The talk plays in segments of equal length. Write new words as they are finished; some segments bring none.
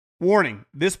Warning,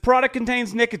 this product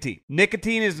contains nicotine.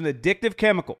 Nicotine is an addictive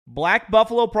chemical. Black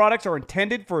Buffalo products are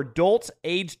intended for adults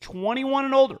aged 21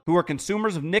 and older who are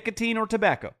consumers of nicotine or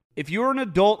tobacco. If you're an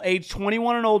adult aged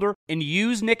 21 and older and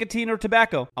use nicotine or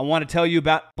tobacco, I want to tell you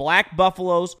about Black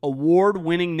Buffalo's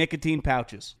award-winning nicotine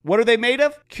pouches. What are they made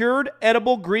of? Cured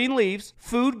edible green leaves,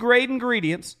 food-grade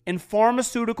ingredients, and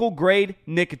pharmaceutical-grade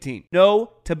nicotine.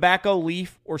 No tobacco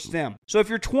leaf or stem. So if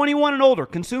you're 21 and older,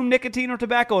 consume nicotine or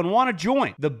tobacco, and want to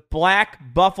join the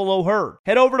Black Buffalo herd,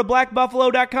 head over to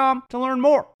blackbuffalo.com to learn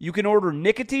more. You can order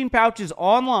nicotine pouches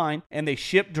online, and they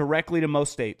ship directly to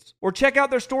most states. Or check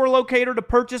out their store locator to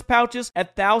purchase pouches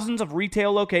at thousands of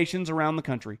retail locations around the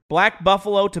country. Black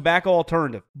Buffalo Tobacco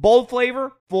Alternative. Bold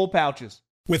flavor, full pouches.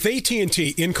 With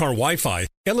AT&T in-car Wi-Fi,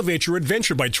 elevate your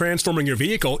adventure by transforming your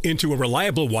vehicle into a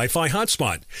reliable Wi-Fi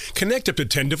hotspot. Connect up to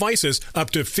 10 devices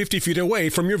up to 50 feet away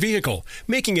from your vehicle,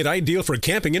 making it ideal for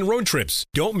camping and road trips.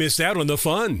 Don't miss out on the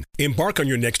fun. Embark on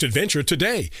your next adventure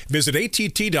today. Visit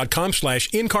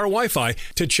att.com/in-car Wi-Fi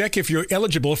to check if you're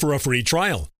eligible for a free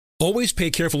trial. Always pay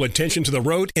careful attention to the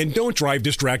road and don't drive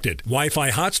distracted.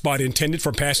 Wi-Fi hotspot intended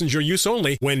for passenger use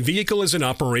only when vehicle is in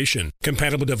operation.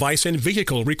 Compatible device and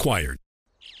vehicle required.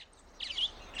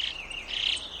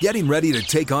 Getting ready to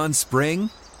take on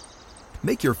spring?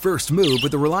 Make your first move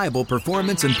with the reliable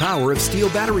performance and power of Steel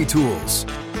battery tools.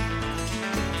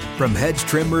 From hedge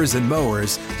trimmers and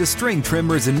mowers to string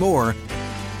trimmers and more,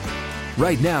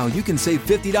 right now you can save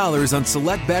 $50 on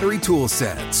select battery tool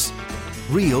sets.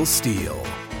 Real Steel.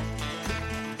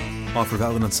 Offer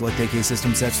valid on select AK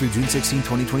system sets through June 16,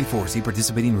 2024. See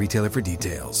participating retailer for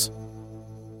details.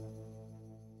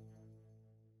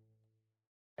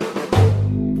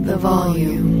 The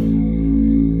volume.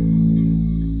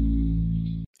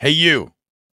 Hey, you.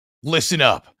 Listen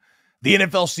up. The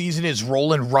NFL season is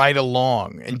rolling right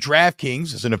along, and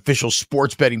DraftKings, as an official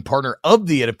sports betting partner of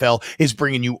the NFL, is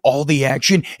bringing you all the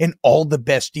action and all the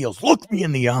best deals. Look me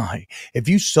in the eye. If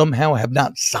you somehow have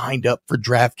not signed up for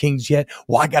DraftKings yet,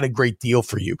 well, I got a great deal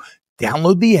for you.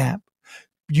 Download the app,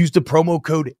 use the promo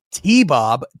code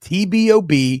TBOB,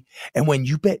 TBOB, and when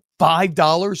you bet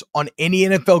 $5 on any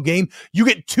NFL game, you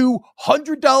get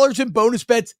 $200 in bonus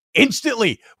bets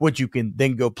instantly, which you can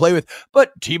then go play with.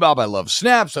 But T-Bob, I love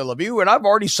snaps, I love you, and I've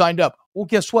already signed up. Well,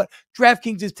 guess what?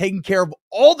 DraftKings is taking care of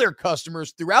all their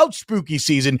customers throughout spooky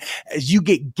season as you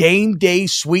get game day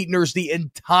sweeteners the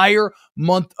entire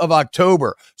month of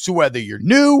October. So whether you're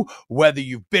new, whether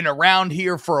you've been around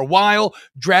here for a while,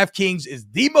 DraftKings is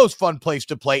the most fun place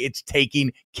to play. It's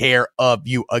taking care of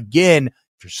you. Again,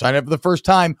 if you're signing up for the first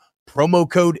time, promo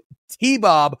code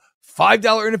TBOB, $5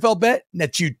 NFL bet,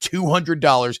 nets you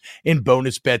 $200 in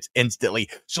bonus bets instantly.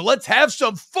 So let's have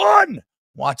some fun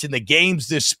watching the games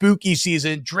this spooky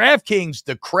season. DraftKings,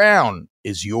 the crown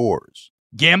is yours.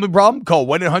 Gambling problem? Call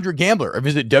 1-800-GAMBLER or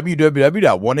visit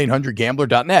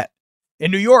www.1800gambler.net.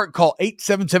 In New York, call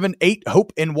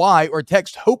 877-8-HOPE-NY or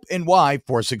text HOPE-NY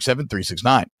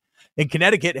 467-369. In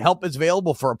Connecticut, help is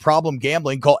available for a problem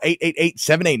gambling. Call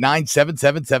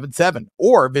 888-789-7777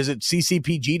 or visit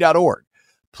ccpg.org.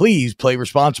 Please play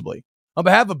responsibly. On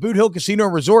behalf of Boot Hill Casino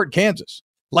and Resort, Kansas,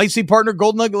 licensing partner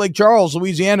Golden Nugget Lake Charles,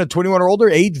 Louisiana, 21 or older,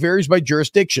 age varies by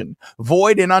jurisdiction.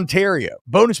 Void in Ontario.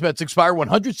 Bonus bets expire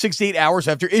 168 hours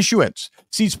after issuance.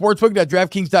 See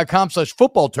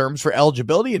sportsbook.draftkings.com/football terms for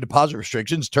eligibility and deposit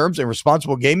restrictions, terms, and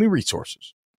responsible gaming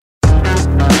resources.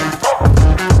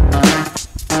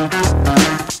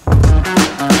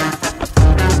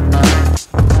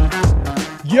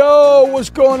 Yo, what's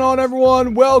going on,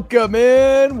 everyone? Welcome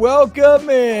in.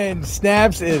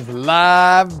 Snaps is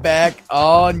live back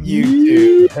on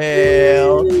YouTube.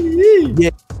 Hell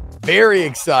yeah. Very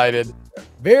excited to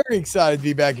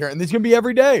be back here. And this is going to be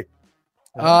every day.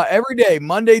 Every day,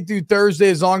 Monday through Thursday,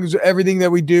 as long as everything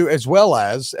that we do, as well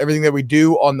as everything that we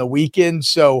do on the weekend.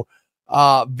 So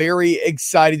very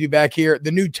excited to be back here.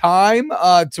 The new time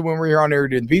to when we're here on Air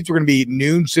During the Beats, we're going to be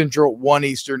noon Central, 1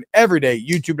 Eastern every day.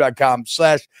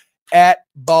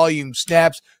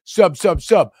 YouTube.com/@volumesnaps. Sub.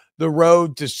 The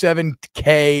road to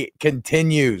 7K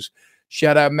continues.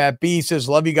 Shout out Matt B says,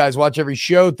 love you guys. Watch every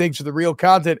show. Thanks for the real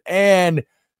content and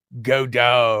go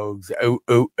dogs.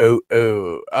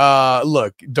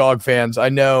 Look, dog fans, I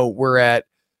know we're at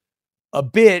a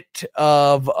bit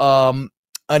of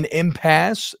an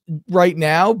impasse right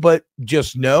now, but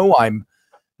just know I'm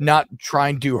not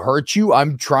trying to hurt you.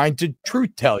 I'm trying to truth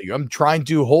tell you. I'm trying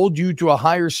to hold you to a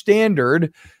higher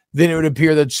standard than it would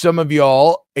appear that some of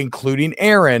y'all, including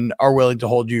Aaron, are willing to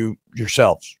hold you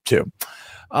yourselves to.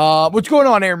 What's going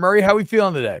on, Aaron Murray? How are we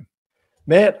feeling today?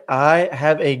 Man, I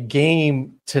have a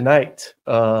game tonight.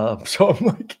 So I'm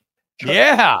like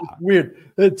Yeah. It's weird.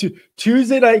 The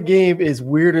Tuesday night game is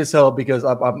weird as hell because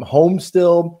I'm home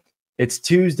still. It's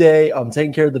Tuesday. I'm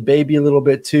taking care of the baby a little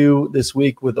bit too this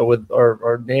week with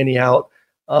our nanny out.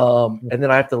 And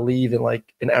then I have to leave in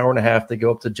like an hour and a half to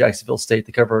go up to Jacksonville State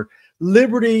to cover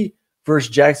Liberty versus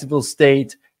Jacksonville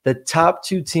State, the top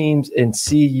two teams in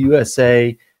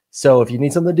CUSA. So if you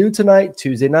need something to do tonight,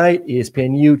 Tuesday night,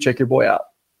 ESPNU, check your boy out.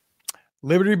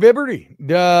 Liberty Bibberty.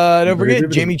 Don't forget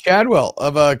Jamie Chadwell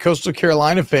of Coastal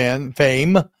Carolina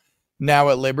fame, now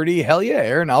at Liberty. Hell yeah,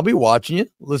 Aaron. I'll be watching you.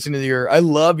 Listen to I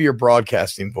love your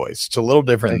broadcasting voice. It's a little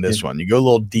different than this one. You go a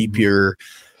little deeper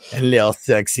and a little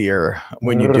sexier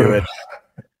when you do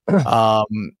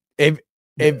it.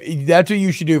 If that's what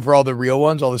you should do for all the real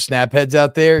ones, all the snap heads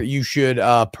out there, you should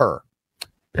purr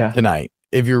tonight.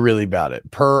 If you're really about it,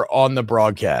 purr on the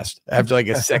broadcast after like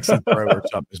a sexy throw or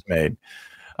something is made.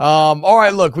 All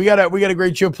right, look, we got a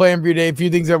great show planned for you today. A few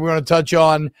things that we're going to touch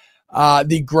on.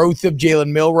 The growth of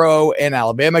Jalen Milroe and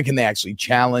Alabama. Can they actually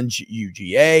challenge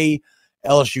UGA?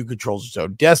 LSU controls its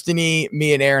own destiny.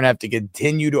 Me and Aaron have to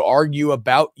continue to argue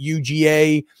about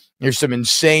UGA. There's some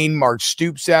insane Mark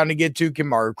Stoops sound to get to. Can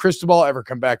Mario Cristobal ever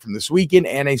come back from this weekend?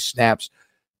 And a Snaps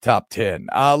Top 10.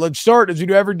 Let's start, as we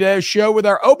do every day, show with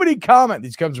our opening comment.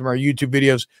 These comes from our YouTube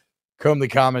videos. Comb the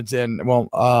comments in. Well,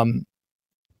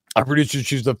 our producers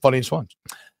choose the funniest ones.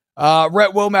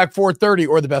 Rhett Womack 430,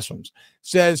 or the best ones,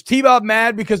 says T-Bob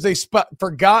mad because they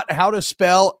forgot how to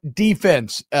spell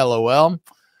defense. LOL.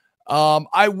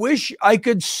 I wish I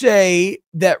could say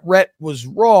that Rhett was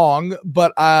wrong,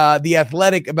 but The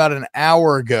Athletic about an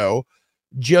hour ago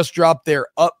just dropped their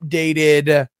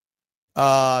updated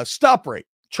stop rate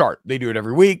chart. They do it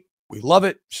every week. We love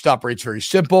it. Stop rate's very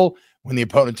simple. When the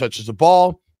opponent touches the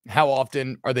ball, how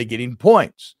often are they getting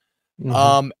points?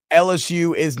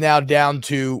 LSU is now down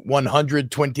to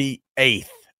 128th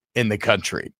in the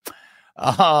country.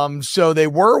 So they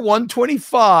were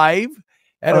 125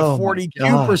 at a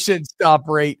 42% stop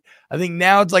rate. I think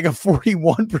now it's like a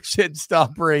 41%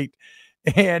 stop rate.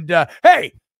 And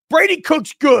hey, Brady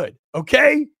Cook's good.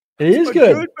 Okay. It is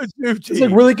good. It's a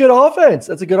really good offense.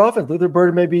 That's a good offense. Luther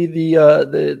Burden may be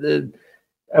the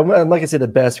and like I said, the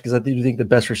best, because I do think the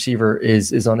best receiver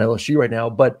is on LSU right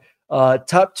now, but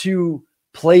top two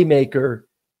playmaker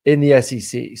in the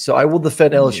SEC. So I will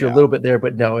defend LSU a little bit there,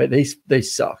 but no, they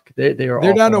suck. They're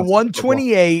down to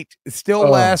 128, still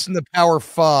last in the Power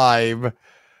Five.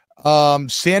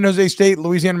 San Jose State,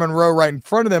 Louisiana Monroe right in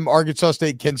front of them, Arkansas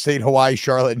State, Kent State, Hawaii,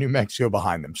 Charlotte, New Mexico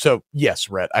behind them. So yes,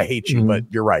 Rhett, I hate you, but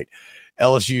you're right.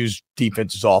 LSU's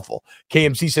defense is awful.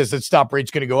 KMC says that stop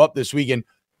rate's going to go up this weekend.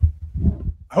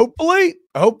 Hopefully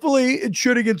it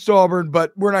should against Auburn,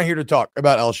 but we're not here to talk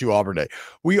about LSU Auburn Day.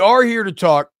 We are here to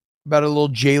talk about a little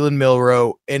Jalen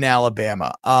Milroe in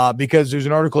Alabama, because there's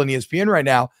an article in ESPN right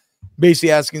now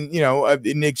basically asking,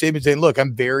 Nick Saban saying, look,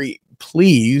 I'm very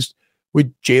pleased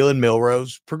with Jalen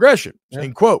Milroe's progression,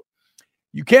 saying, quote,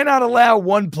 you cannot allow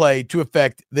one play to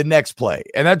affect the next play.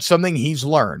 And that's something he's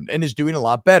learned and is doing a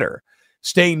lot better.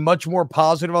 Staying much more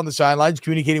positive on the sidelines,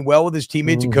 communicating well with his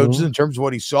teammates and coaches in terms of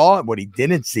what he saw and what he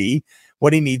didn't see,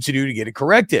 what he needs to do to get it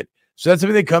corrected. So that's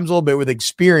something that comes a little bit with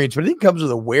experience, but I think it comes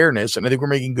with awareness, and I think we're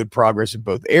making good progress in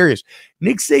both areas.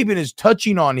 Nick Saban is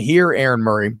touching on here, Aaron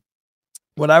Murray,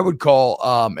 what I would call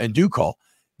and do call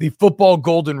the football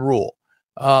golden rule.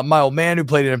 My old man who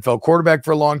played NFL quarterback for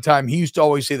a long time, he used to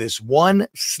always say this: one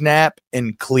snap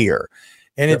and clear.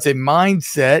 And it's a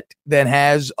mindset that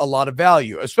has a lot of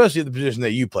value, especially the position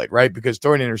that you played, right? Because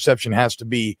throwing an interception has to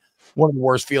be one of the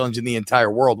worst feelings in the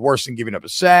entire world, worse than giving up a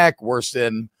sack, worse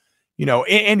than,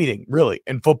 anything really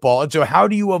in football. And so how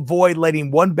do you avoid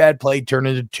letting one bad play turn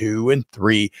into 2 and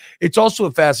 3? It's also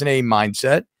a fascinating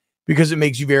mindset because it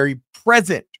makes you very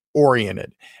present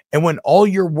oriented. And when all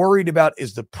you're worried about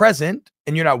is the present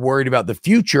and you're not worried about the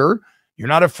future, you're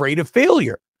not afraid of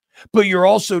failure. But you're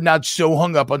also not so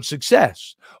hung up on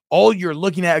success. All you're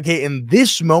looking at, okay, in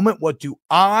this moment, what do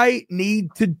I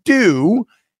need to do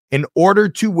in order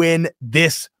to win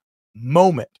this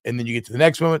moment? And then you get to the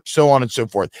next moment, so on and so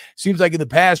forth. Seems like in the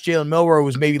past, Jalen Milroe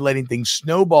was maybe letting things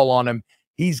snowball on him.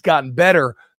 He's gotten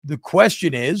better. The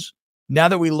question is, now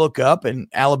that we look up and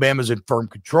Alabama's in firm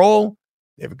control,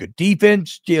 they have a good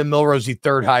defense. Jalen Milroe's the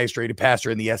third highest rated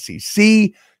passer in the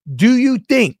SEC. Do you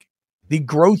think the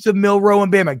growth of Milroe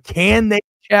and Bama, can they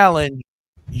challenge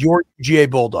your UGA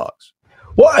Bulldogs?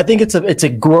 Well, I think it's a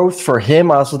growth for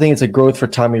him. I also think it's a growth for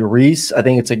Tommy Rees. I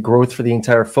think it's a growth for the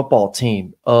entire football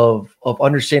team of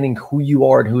understanding who you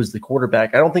are and who is the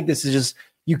quarterback. I don't think this is just,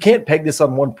 you can't peg this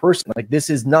on one person. Like, this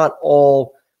is not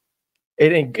all.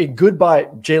 And goodbye,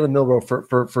 Jalen Milroe,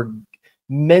 for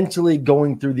mentally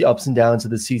going through the ups and downs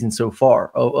of the season so far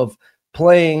of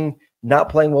playing, not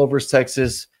playing well versus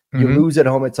Texas. You lose at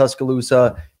home at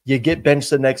Tuscaloosa. You get benched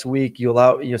the next week. You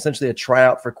allow essentially a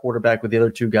tryout for quarterback with the other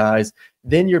two guys.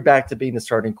 Then you're back to being the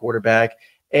starting quarterback.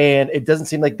 And it doesn't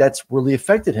seem like that's really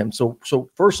affected him. So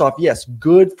first off, yes,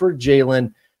 good for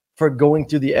Jalen for going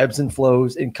through the ebbs and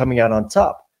flows and coming out on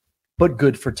top. But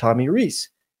good for Tommy Rees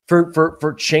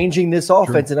for changing this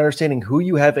offense and understanding who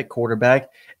you have at quarterback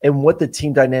and what the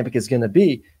team dynamic is going to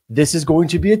be. This is going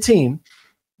to be a team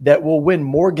that will win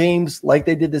more games like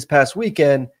they did this past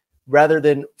weekend rather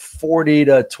than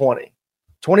 40-20.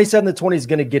 27-20 is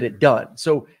going to get it done.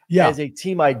 So as a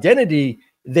team identity,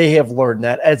 they have learned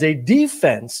that. As a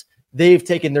defense, they've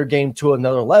taken their game to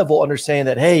another level, understanding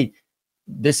that, hey,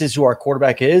 this is who our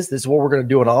quarterback is. This is what we're going to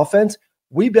do on offense.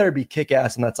 We better be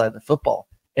kick-ass on that side of the football.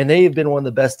 And they have been one of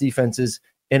the best defenses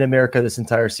in America this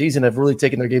entire season. Have really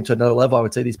taken their game to another level, I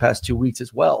would say, these past 2 weeks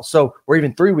as well. So, or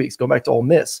even 3 weeks, going back to Ole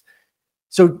Miss.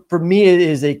 So for me, it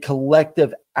is a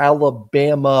collective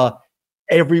Alabama,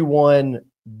 everyone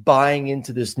buying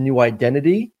into this new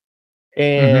identity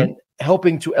and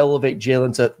helping to elevate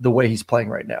Jalen to the way he's playing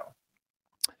right now.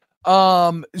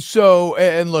 So,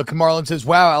 and look, Marlon says,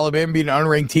 wow, Alabama being an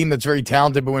unranked team that's very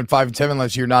talented, but went 5-7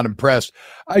 last year, not impressed.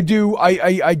 I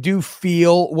do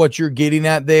feel what you're getting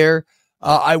at there.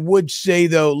 I would say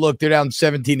though, look, they're down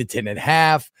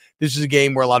 17-10.5. This is a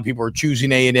game where a lot of people are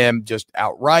choosing A&M just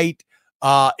outright.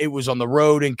 It was on the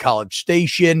road in College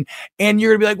Station, and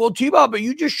you're gonna be like, well, T-Bob, but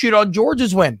you just shit on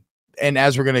Georgia's win. And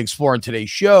as we're going to explore in today's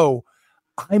show,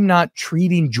 I'm not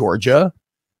treating Georgia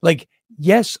like,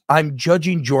 yes, I'm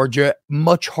judging Georgia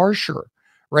much harsher,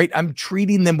 right? I'm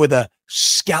treating them with a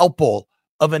scalpel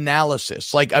of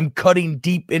analysis. Like I'm cutting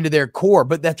deep into their core,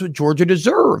 but that's what Georgia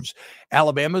deserves.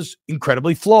 Alabama's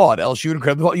incredibly flawed. LSU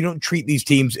incredibly flawed. You don't treat these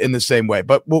teams in the same way,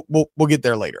 but we'll get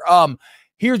there later.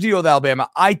 Here's the deal with Alabama.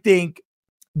 I think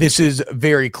this is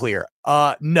very clear.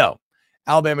 No,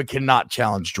 Alabama cannot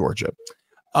challenge Georgia.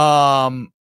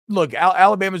 Look,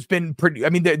 Alabama's been pretty, I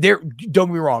mean, they're don't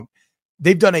get me wrong.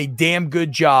 They've done a damn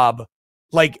good job.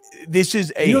 Like this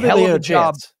is a hell of a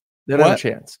job. They don't have a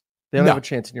chance. They don't have a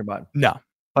chance in your mind. No.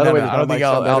 By the way, I don't think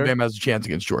Alabama has a chance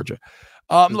against Georgia.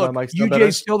 Look,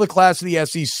 UGA's still the class of the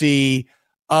SEC.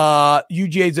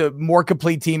 UGA's a more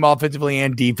complete team offensively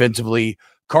and defensively.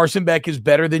 Carson Beck is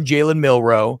better than Jalen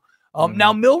Milroe.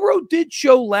 Now, Milroe did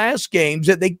show last games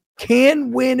that they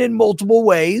can win in multiple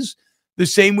ways, the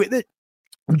same way that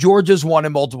Georgia's won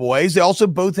in multiple ways. They also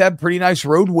both have pretty nice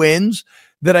road wins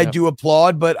that I do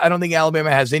applaud, but I don't think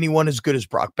Alabama has anyone as good as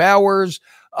Brock Bowers.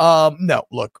 No,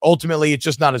 look, ultimately, it's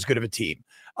just not as good of a team.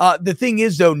 The thing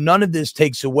is, though, none of this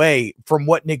takes away from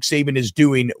what Nick Saban is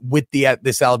doing with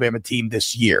this Alabama team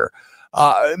this year.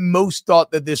 Most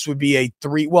thought that this would be a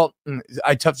 3. Well,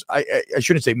 I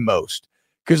shouldn't say most,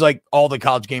 because like all the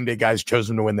college game day guys chose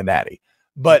them to win the Natty.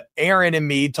 But Aaron and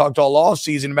me talked all off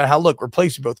season about how, look,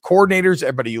 replacing both coordinators,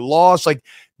 everybody you lost, like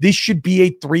this should be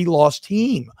a 3-loss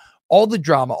team. All the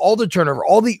drama, all the turnover,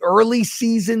 all the early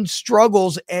season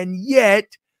struggles, and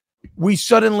yet we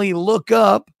suddenly look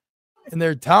up and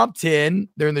they're top 10.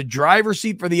 They're in the driver's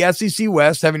seat for the SEC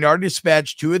West, having already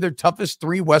dispatched 2 of their toughest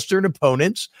 3 Western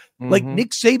opponents. Like Nick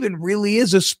Saban really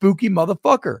is a spooky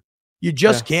motherfucker. You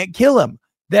just can't kill him.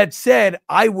 That said,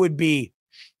 I would be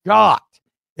shocked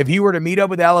if he were to meet up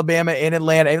with Alabama in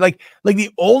Atlanta. Like the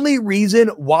only reason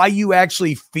why you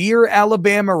actually fear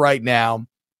Alabama right now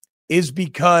is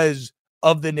because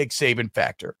of the Nick Saban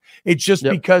factor. It's just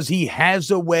because he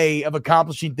has a way of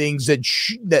accomplishing things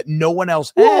that no one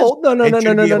else has. Well,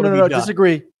 no.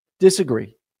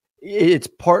 Disagree. It's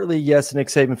partly, yes, Nick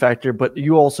Saban factor, but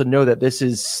you also know that this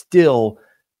is still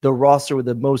the roster with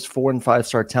the most 4- and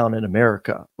 5-star talent in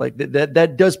America. Like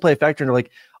that does play a factor into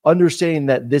like understanding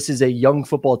that this is a young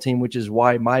football team, which is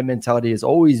why my mentality has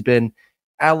always been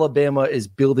Alabama is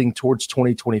building towards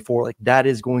 2024. Like that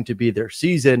is going to be their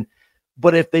season.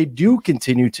 But if they do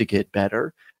continue to get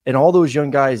better and all those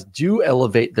young guys do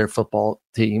elevate their football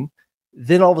team,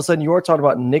 then all of a sudden you are talking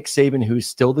about Nick Saban, who's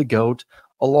still the GOAT,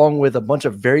 along with a bunch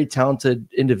of very talented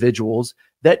individuals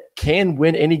that can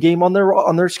win any game on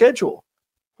their schedule.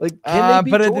 Like, can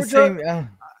they beat Georgia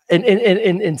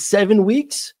in 7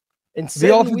 weeks?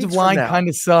 The offensive line kind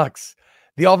of sucks.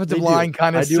 The offensive line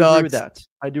kind of sucks. Agree with that.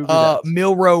 I do agree with that.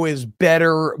 Milroe is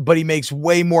better, but he makes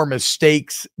way more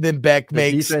mistakes than Beck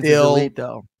makes still. Is elite,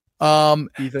 though.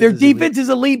 Their defense is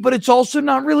elite, but it's also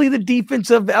not really the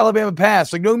defense of Alabama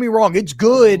pass. Like, don't get me wrong, it's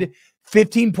good.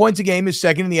 15 points a game is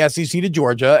second in the SEC to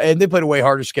Georgia, and they played a way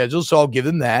harder schedule, so I'll give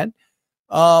them that.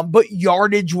 But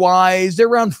yardage wise, they're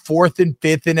around 4th and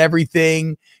 5th and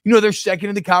everything. You know, they're second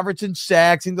in the conference in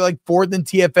sacks, and they're like 4th in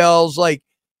TFLs. Like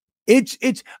it's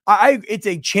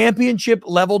a championship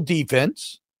level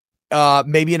defense.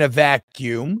 Maybe in a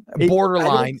vacuum,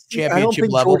 borderline championship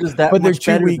level. But there's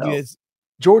two weaknesses.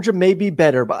 Georgia may be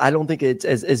better, but I don't think it's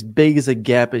as big as a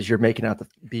gap as you're making out to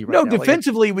be right now. No,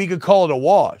 defensively, we could call it a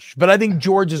wash, but I think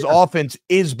Georgia's offense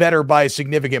is better by a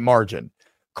significant margin.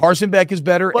 Carson Beck is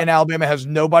better, and Alabama has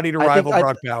nobody to rival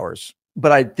Brock Bowers.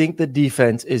 But I think the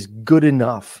defense is good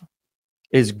enough,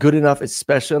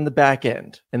 especially on the back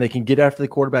end, and they can get after the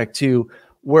quarterback too,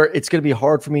 where it's going to be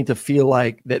hard for me to feel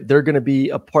like that they're going to be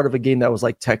a part of a game that was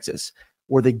like Texas,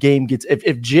 where the game gets, if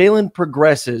Jalen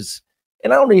progresses,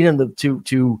 and I don't need him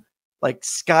to like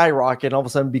skyrocket and all of a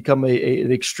sudden become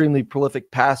an extremely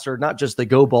prolific passer, not just the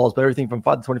go balls, but everything from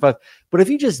 5 to 25. But if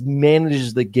he just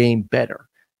manages the game better,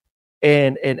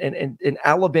 and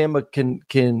Alabama can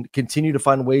continue to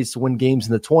find ways to win games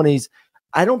in the 20s,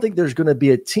 I don't think there's going to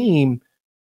be a team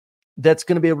that's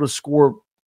going to be able to score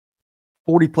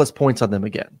 40 plus points on them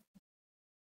again.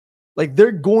 Like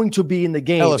they're going to be in the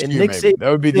game. LSU, and Nick Saban, that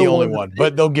would be the only one,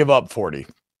 but they'll give up 40.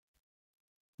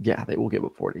 Yeah, they will give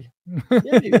up 40. Yeah,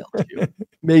 maybe LSU.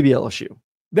 Maybe LSU.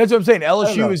 That's what I'm saying.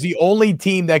 LSU is the only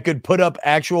team that could put up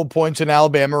actual points in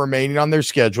Alabama remaining on their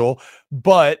schedule,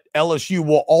 but LSU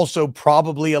will also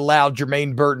probably allow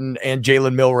Jermaine Burton and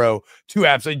Jalen Milroe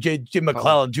to Jim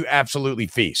McClellan to absolutely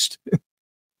feast.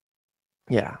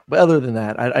 Yeah, but other than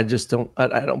that, I just don't.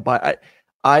 I don't buy.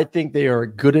 I think they are a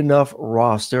good enough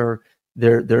roster.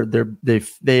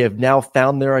 They have now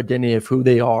found their identity of who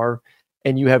they are.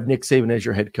 And you have Nick Saban as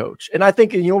your head coach. And I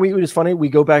think, it was funny. We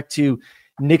go back to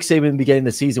Nick Saban beginning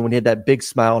the season when he had that big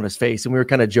smile on his face. And we were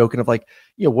kind of joking of like,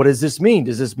 what does this mean?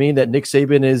 Does this mean that Nick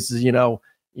Saban is,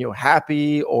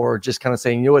 happy, or just kind of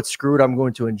saying, what, screw it, I'm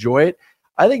going to enjoy it?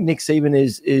 I think Nick Saban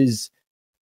is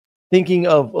thinking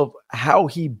of how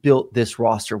he built this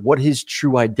roster, what his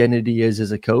true identity is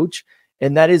as a coach.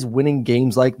 And that is winning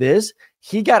games like this.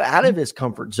 He got out of his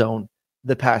comfort zone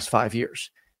the past 5 years.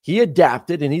 He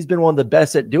adapted, and he's been one of the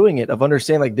best at doing it, of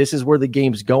understanding like this is where the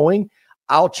game's going.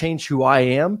 I'll change who I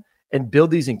am and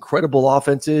build these incredible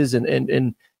offenses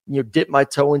and dip my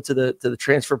toe into the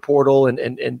transfer portal and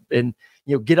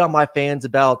get on my fans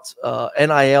about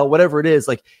NIL, whatever it is.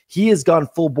 Like he has gone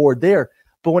full board there.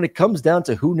 But when it comes down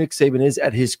to who Nick Saban is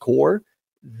at his core,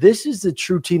 this is the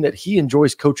true team that he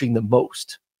enjoys coaching the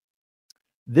most.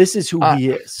 This is who he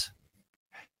is.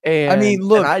 And I mean,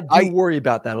 look, I do worry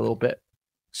about that a little bit.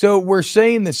 So we're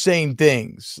saying the same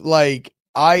things. Like,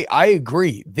 I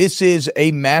agree. This is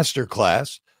a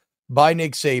masterclass by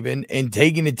Nick Saban in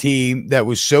taking a team that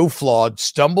was so flawed,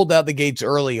 stumbled out the gates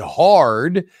early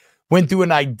hard, went through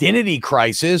an identity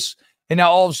crisis, and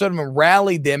now all of a sudden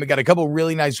rallied them and got a couple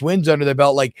really nice wins under their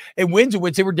belt. Like, and wins in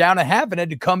which they were down a half and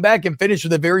had to come back and finish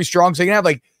with a very strong second half.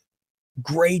 Like,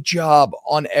 great job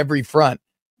on every front.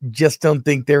 Just don't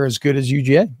think they're as good as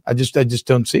UGA. I just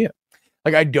don't see it.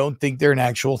 Like, I don't think they're an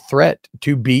actual threat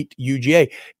to beat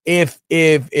UGA. If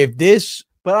this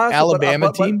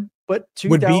Alabama team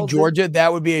would beat Georgia,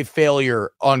 that would be a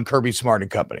failure on Kirby Smart and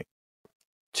company.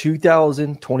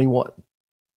 2021,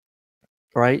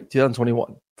 right?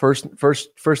 2021, first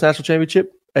national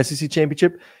championship, SEC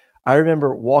championship. I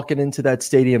remember walking into that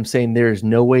stadium saying, "There is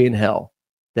no way in hell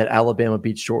that Alabama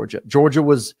beats Georgia." Georgia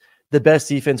was the best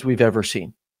defense we've ever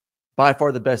seen, by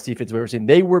far the best defense we've ever seen.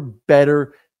 They were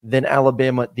better than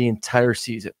Alabama the entire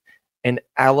season. And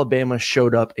Alabama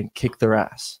showed up and kicked their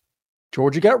ass.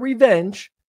 Georgia got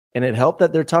revenge, and it helped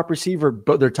that their top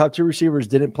two receivers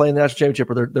didn't play in the national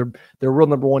championship, or their real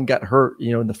number one got hurt,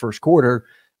 in the first quarter,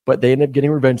 but they ended up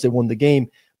getting revenge. They won the game.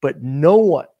 But no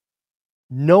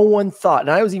one thought,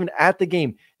 and I was even at the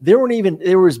game, there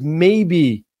was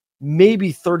maybe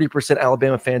 30%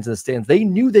 Alabama fans in the stands. They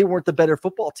knew they weren't the better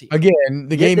football team. Again,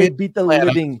 the game beat the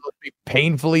living.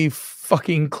 Painfully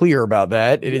fucking clear about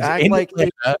that. It is in like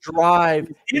Atlanta.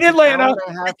 Drive in Atlanta.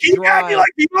 Keep acting like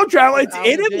people travel. It's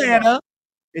in Atlanta.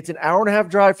 It's an hour and a half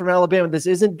drive from Alabama. This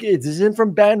isn't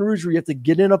from Baton Rouge where you have to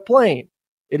get in a plane.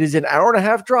 It is an hour and a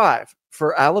half drive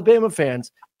for Alabama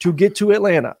fans to get to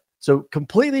Atlanta. So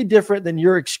completely different than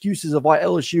your excuses of why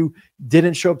LSU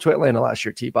didn't show up to Atlanta last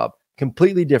year, T-Bob.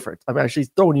 Completely different. I'm actually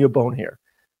throwing you a bone here.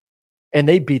 And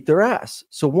they beat their ass.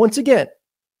 So once again,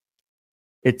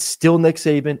 it's still Nick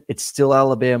Saban. It's still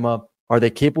Alabama. Are they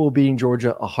capable of beating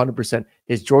Georgia? 100%.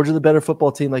 Is Georgia the better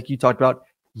football team like you talked about?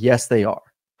 Yes, they are.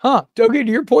 Huh. Okay,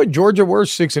 to your point, Georgia were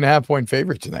 6.5 point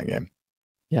favorites in that game.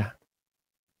 Yeah.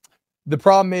 The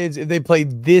problem is if they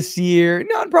played this year,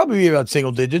 no, it'd probably be about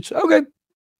single digits. Okay.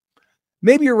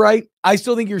 maybe you're right. I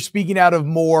still think you're speaking out of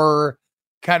more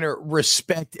kind of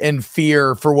respect and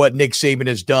fear for what Nick Saban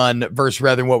has done versus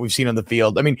rather than what we've seen on the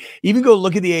field. I mean, even go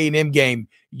look at the A&M game.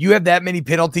 You have that many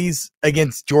penalties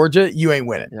against Georgia, you ain't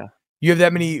winning. Yeah. You have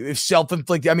that many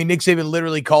self-inflicted. I mean, Nick Saban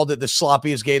literally called it the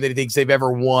sloppiest game that he thinks they've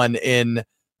ever won in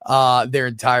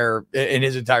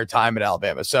his entire time at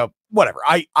Alabama. So whatever.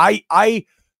 I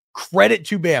credit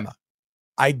to Bama.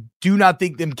 I do not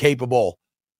think them capable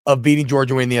of beating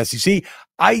Georgia, winning the SEC.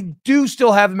 I do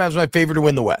still have them as my favorite to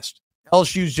win the West.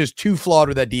 LSU's just too flawed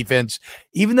with that defense.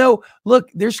 Even though,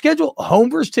 look, their schedule, home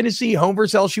versus Tennessee, home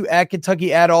versus LSU, at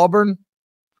Kentucky, at Auburn.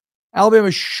 Alabama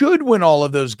should win all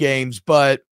of those games,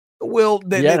 but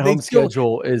home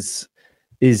schedule is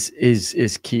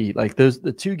key. Like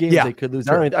the two games they could lose.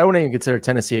 Sure. I wouldn't even consider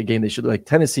Tennessee a game they should. Like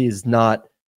Tennessee is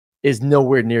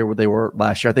nowhere near where they were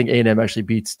last year. I think A&M actually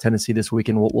beats Tennessee this week,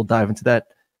 and we'll dive into that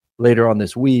later on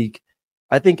this week.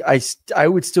 I think I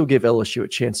would still give LSU a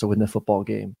chance to win the football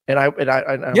game, and I'm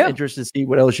interested to see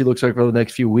what LSU looks like for the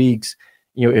next few weeks.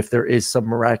 You know, if there is some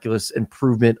miraculous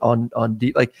improvement on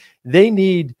like they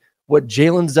need what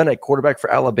Jalen's done at quarterback for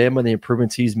Alabama and the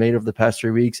improvements he's made over the past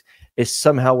 3 weeks is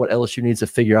somehow what LSU needs to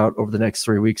figure out over the next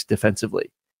 3 weeks defensively.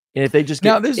 And if they just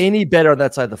get any better on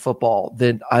that side of the football,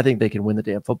 then I think they can win the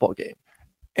damn football game.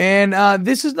 And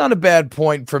this is not a bad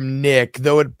point from Nick,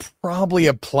 though it probably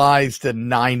applies to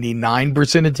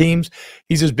 99% of teams.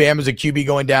 He says Bama's a QB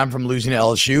going down from losing to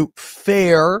LSU.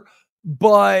 Fair,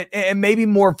 but and maybe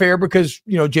more fair because,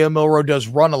 Jalen Milroe does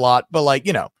run a lot. But,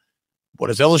 what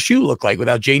does LSU look like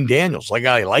without Jaden Daniels? Like,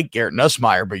 I like Garrett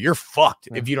Nussmeier, but you're fucked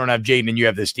if you don't have Jaden and you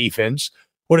have this defense.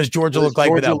 What does Georgia look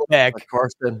like without Beck? Like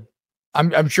Carson.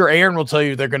 I'm sure Aaron will tell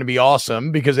you they're going to be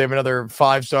awesome because they have another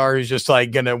 5-star who's just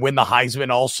like going to win the Heisman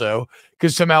also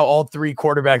because somehow all 3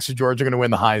 quarterbacks of Georgia are going to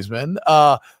win the Heisman.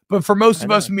 But for most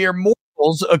of us mere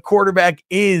mortals, a quarterback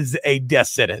is a death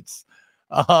sentence.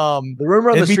 The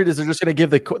rumor on the street is they're just going to give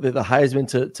the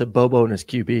Heisman to Bobo and his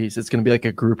QBs. It's going to be like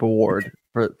a group award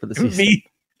for the season.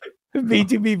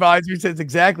 B2B Visor says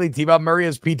exactly. T-Bob Murray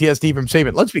has PTSD from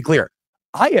Saban. Let's be clear.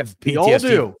 I have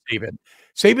PTSD from Saban.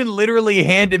 Saban literally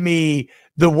handed me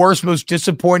the worst, most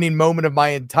disappointing moment of my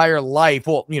entire life.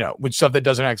 Well, with stuff that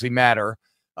doesn't actually matter.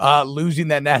 Losing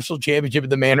that national championship in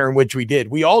the manner in which we did.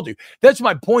 We all do. That's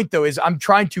my point, though, is I'm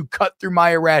trying to cut through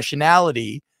my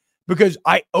irrationality because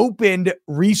I opened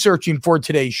researching for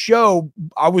today's show.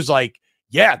 I was like,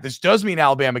 yeah, this does mean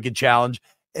Alabama can challenge.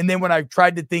 And then when I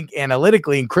tried to think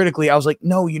analytically and critically, I was like,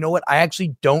 no, you know what? I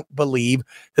actually don't believe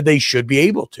that they should be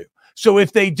able to. So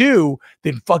if they do,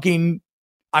 then fucking,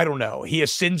 I don't know. He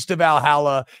ascends to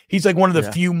Valhalla. He's like one of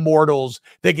the few mortals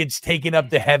that gets taken up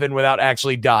to heaven without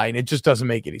actually dying. It just doesn't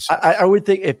make any sense. I would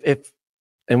think if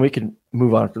and we can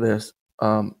move on to this.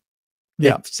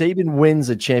 If Saban wins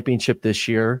a championship this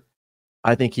year,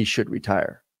 I think he should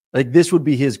retire. Like this would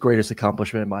be his greatest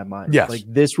accomplishment in my mind. Yes. Like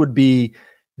this would be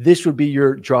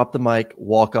your drop the mic,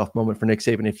 walk off moment for Nick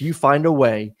Saban. If you find a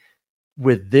way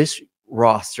with this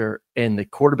roster and the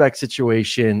quarterback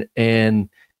situation and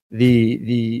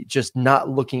the just not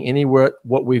looking anywhere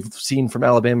what we've seen from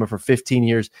Alabama for 15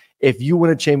 years. If you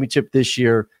win a championship this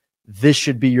year, this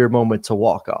should be your moment to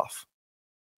walk off.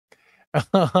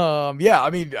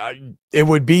 It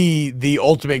would be the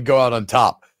ultimate go out on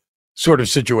top sort of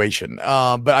situation.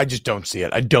 But I just don't see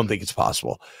it. I don't think it's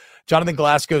possible. Jonathan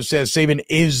Glasgow says Saban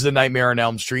is the nightmare on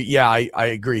Elm Street. Yeah, I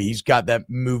agree. He's got that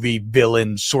movie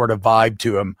villain sort of vibe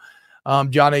to him.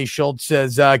 John A. Schultz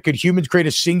says, could humans create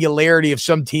a singularity if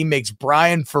some team makes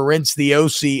Brian Ferentz the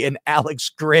OC and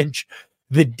Alex Grinch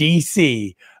the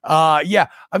DC?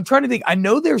 I'm trying to think. I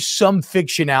know there's some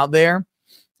fiction out there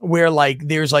where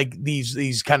there's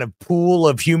these kind of pool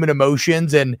of human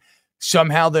emotions and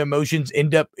somehow the emotions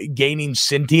end up gaining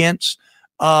sentience.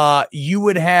 You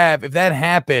would have, if that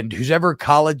happened, whoever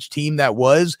college team that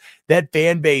was, that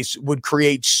fan base would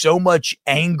create so much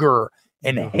anger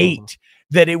and hate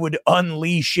that it would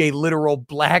unleash a literal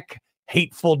black,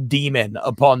 hateful demon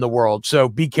upon the world. So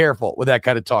be careful with that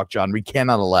kind of talk, John. We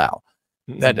cannot allow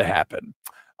that to happen.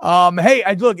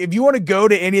 Look, if you want to go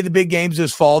to any of the big games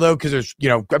this fall, though, because there's,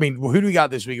 who do we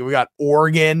got this week? We got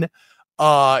Oregon,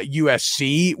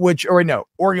 USC,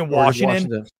 Oregon,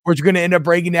 Washington, which are going to end up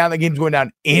breaking down. The game's going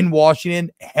down in Washington.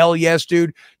 Hell yes,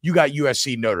 dude. You got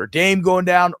USC Notre Dame going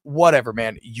down. Whatever,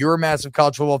 man. You're a massive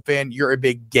college football fan. You're a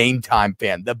big Game Time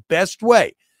fan. The best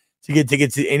way to get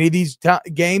tickets to any of these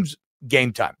games,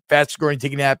 Game Time. Fastest growing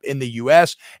ticket app in the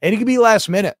U.S. And it can be last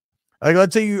minute. Like,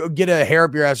 let's say you get a hair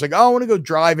up your ass, like, oh, I want to go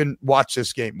drive and watch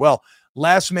this game. Well,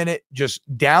 last minute, just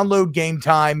download Game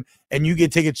Time and you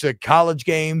get tickets to college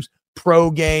games,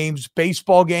 pro games,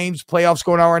 baseball games, playoffs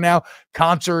going on right now,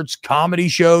 concerts, comedy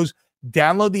shows.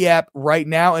 Download the app right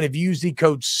now. And if you use the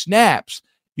code SNAPS,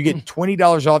 you get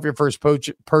 $20 off your first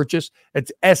purchase.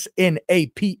 It's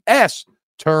SNAPS.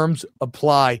 Terms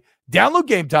apply. Download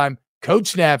Game Time, code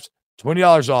SNAPS,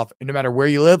 $20 off. And no matter where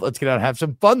you live, let's get out and have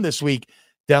some fun this week.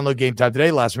 Download Game Time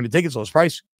today. Last minute tickets, lowest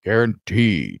price,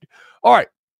 guaranteed. All right.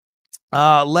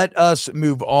 Let us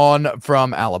move on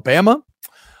from Alabama.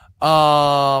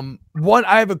 I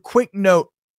have a quick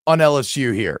note on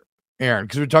LSU here, Aaron,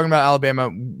 because we're talking about Alabama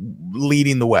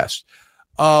leading the West.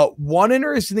 One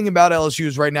interesting thing about LSU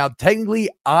is right now, technically,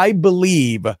 I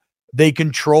believe they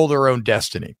control their own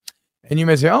destiny. And you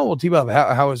may say, oh, well, T-Bob,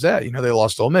 how is that? They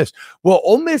lost to Ole Miss. Well,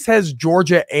 Ole Miss has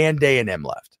Georgia and A&M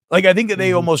left. Like, I think that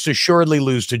they almost assuredly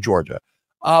lose to Georgia.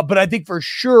 But I think for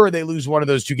sure they lose one of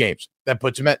those two games. That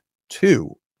puts them at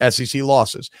 2 SEC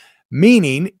losses.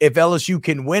 Meaning, if LSU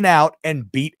can win out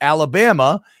and beat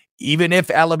Alabama, even if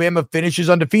Alabama finishes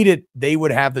undefeated, they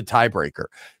would have the tiebreaker.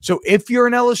 So if you're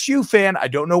an LSU fan, I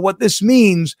don't know what this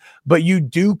means, but you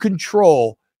do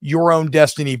control your own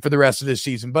destiny for the rest of this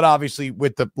season. But obviously,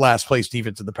 with the last place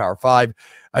defense in the Power 5,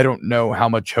 I don't know how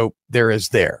much hope there is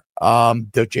there.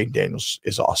 Though Jane Daniels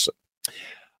is awesome.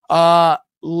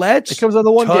 It comes on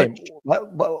the one game.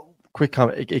 Quick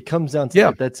comment. It comes down to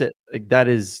that. That's it. That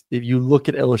is, if you look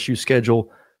at LSU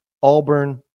schedule,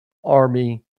 Auburn,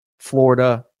 Army,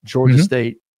 Florida, Georgia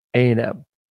State, A&M.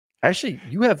 Actually,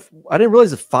 I didn't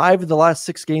realize that 5 of the last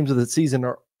 6 games of the season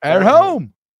are at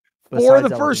home. 4 of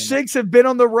the first 6 have been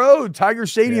on the road. Tiger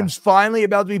Stadium's finally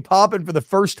about to be popping for the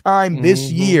first time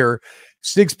this year.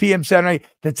 6 p.m. Saturday.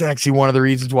 That's actually one of the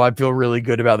reasons why I feel really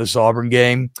good about this Auburn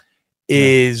game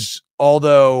is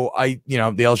although the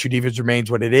LSU defense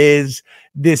remains what it is,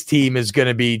 this team is going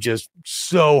to be just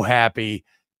so happy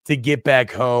to get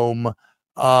back home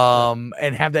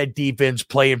and have that defense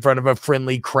play in front of a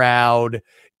friendly crowd.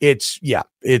 I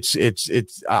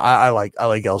like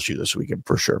LSU this weekend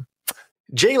for sure.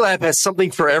 JLab has something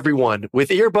for everyone with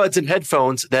earbuds and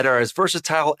headphones that are as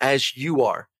versatile as you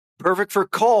are. Perfect for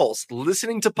calls,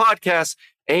 listening to podcasts,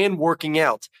 and working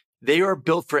out. They are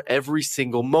built for every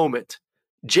single moment.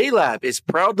 JLab is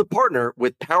proud to partner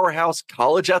with Powerhouse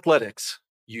College Athletics,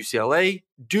 UCLA,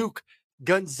 Duke,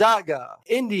 Gonzaga,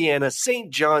 Indiana,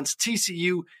 St. John's,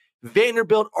 TCU,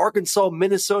 Vanderbilt, Arkansas,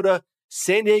 Minnesota,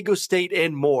 San Diego State,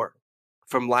 and more.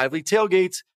 From lively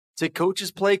tailgates to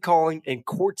coaches play calling and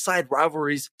courtside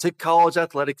rivalries to college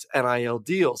athletics NIL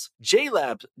deals,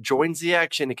 JLab joins the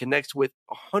action and connects with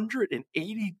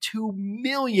 182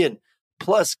 million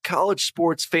plus college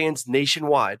sports fans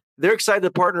nationwide. They're excited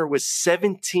to partner with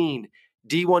 17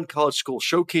 D1 college schools,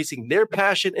 showcasing their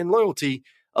passion and loyalty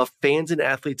of fans and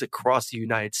athletes across the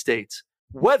United States.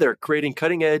 Whether creating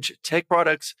cutting-edge tech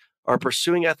products or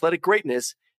pursuing athletic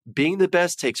greatness, being the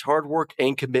best takes hard work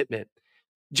and commitment.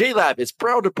 JLab is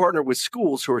proud to partner with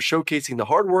schools who are showcasing the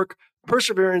hard work,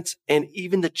 perseverance, and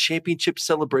even the championship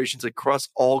celebrations across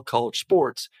all college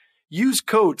sports. Use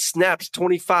code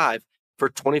SNAPS25 for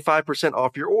 25%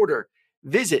 off your order.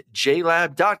 Visit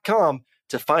JLab.com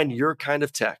to find your kind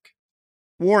of tech.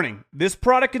 Warning, this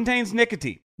product contains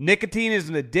nicotine. Nicotine is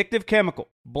an addictive chemical.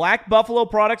 Black Buffalo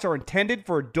products are intended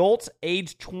for adults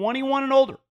aged 21 and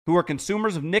older who are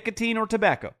consumers of nicotine or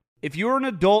tobacco. If you're an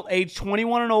adult aged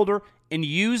 21 and older and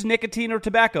use nicotine or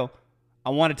tobacco,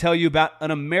 I want to tell you about an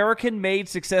American-made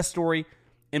success story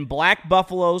in Black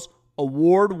Buffalo's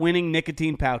award-winning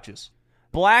nicotine pouches.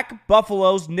 Black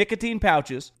Buffalo's nicotine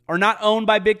pouches are not owned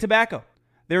by Big Tobacco.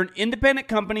 They're an independent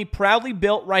company proudly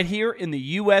built right here in the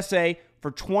USA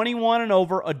for 21 and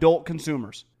over adult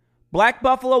consumers. Black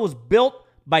Buffalo was built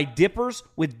by dippers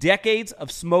with decades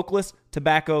of smokeless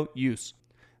tobacco use.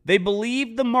 They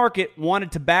believed the market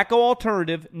wanted tobacco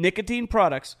alternative nicotine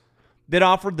products that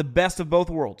offered the best of both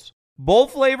worlds.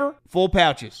 Bold flavor, full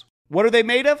pouches. What are they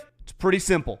made of? It's pretty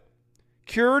simple.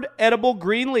 Cured edible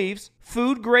green leaves,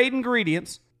 food-grade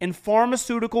ingredients, and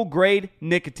pharmaceutical-grade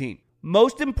nicotine.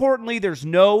 Most importantly, there's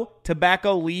no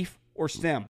tobacco leaf or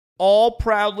stem. All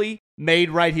proudly made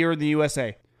right here in the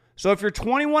USA. So if you're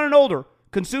 21 and older,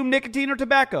 consume nicotine or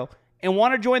tobacco, and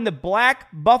want to join the Black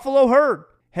Buffalo herd,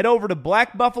 head over to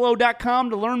blackbuffalo.com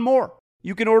to learn more.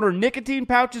 You can order nicotine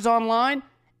pouches online,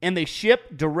 and they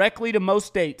ship directly to most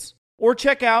states. Or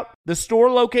check out the store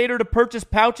locator to purchase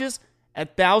pouches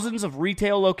at thousands of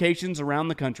retail locations around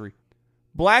the country.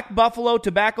 Black Buffalo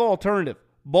Tobacco Alternative.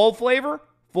 Bold flavor,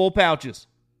 full pouches.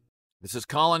 This is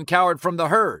Colin Cowherd from The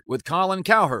Herd with Colin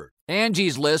Cowherd.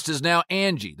 Angie's List is now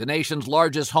Angie, the nation's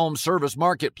largest home service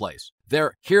marketplace.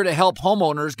 They're here to help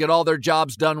homeowners get all their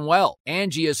jobs done well.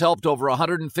 Angie has helped over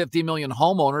 150 million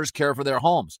homeowners care for their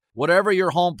homes. Whatever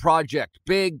your home project,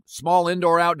 big, small,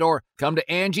 indoor, outdoor, come to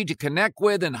Angie to connect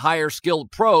with and hire skilled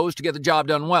pros to get the job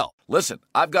done well. Listen,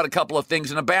 I've got a couple of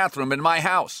things in a bathroom in my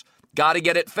house. Got to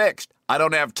get it fixed. I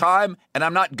don't have time, and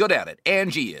I'm not good at it.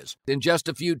 Angie is. In just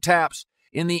a few taps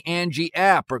in the Angie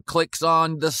app or clicks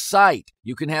on the site,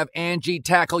 you can have Angie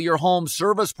tackle your home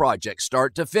service project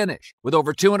start to finish. With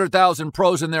over 200,000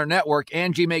 pros in their network,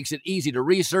 Angie makes it easy to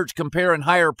research, compare, and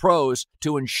hire pros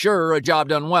to ensure a job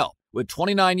done well. With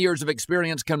 29 years of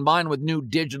experience combined with new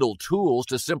digital tools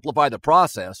to simplify the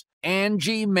process,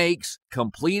 Angie makes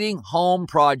completing home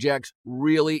projects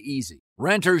really easy.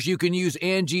 Renters, you can use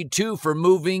Angie too for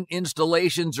moving,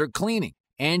 installations, or cleaning.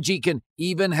 Angie can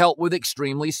even help with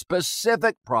extremely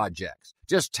specific projects.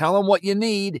 Just tell them what you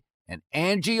need, and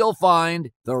Angie will find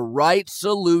the right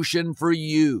solution for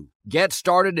you. Get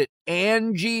started at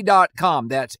Angie.com.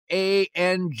 That's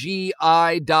ANGI.com,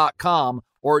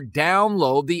 or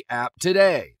download the app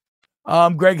today.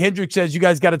 Greg Hendrick says, you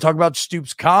guys got to talk about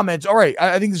Stoops' comments. All right,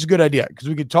 I think this is a good idea because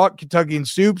we could talk Kentucky and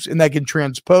Stoops, and that can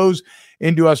transpose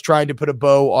into us trying to put a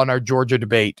bow on our Georgia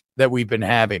debate that we've been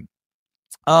having.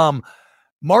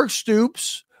 Mark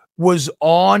Stoops was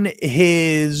on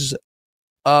his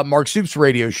Mark Stoops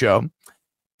radio show,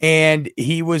 and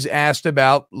he was asked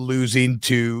about losing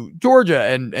to Georgia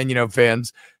and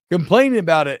fans complaining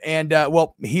about it. And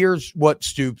well, here's what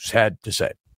Stoops had to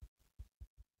say.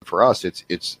 For us, it's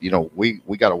we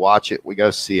got to watch it. We got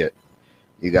to see it.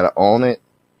 You got to own it.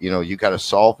 You got to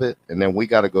solve it, and then we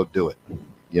got to go do it.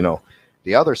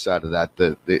 The other side of that,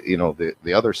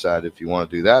 the other side, if you want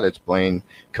to do that, it's blame,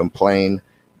 complain,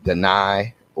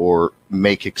 deny, or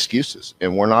make excuses,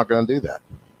 and we're not going to do that.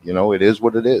 It is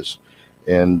what it is,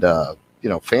 and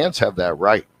fans have that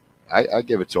right. I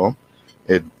give it to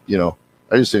them.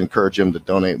 I just encourage them to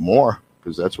donate more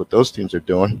because that's what those teams are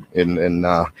doing.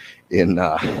 I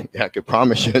can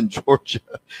promise you in Georgia,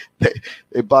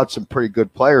 they bought some pretty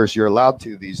good players. You're allowed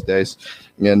to these days,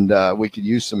 and we could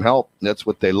use some help. That's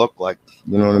what they look like.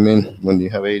 You know what I mean? When you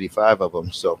have 85 of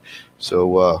them. So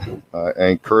I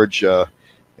encourage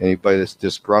anybody that's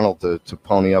disgruntled to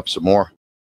pony up some more.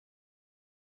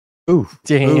 Ooh,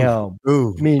 damn!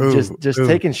 Ooh, I mean, just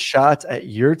taking shots at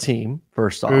your team.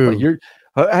 First off, like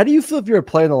how do you feel if you're a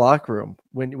player in the locker room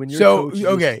when you're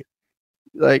okay?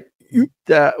 Like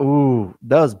that. Ooh,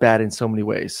 that was bad in so many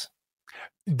ways.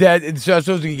 So I was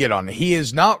supposed to get on it. He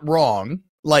is not wrong.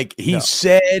 Like he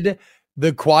said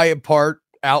the quiet part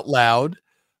out loud.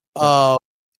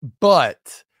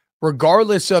 But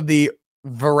regardless of the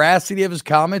veracity of his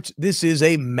comments, this is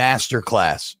a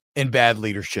masterclass in bad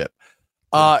leadership.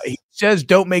 He says,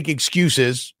 don't make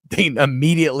excuses. He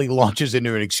immediately launches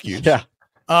into an excuse. Yeah.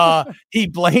 He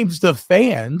blames the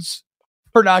fans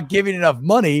for not giving enough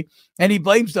money, and he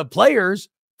blames the players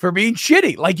for being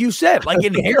shitty. Like you said, like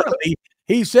inherently,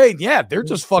 he's saying, yeah, they're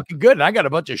just fucking good. And I got a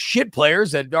bunch of shit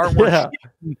players that aren't worth shit.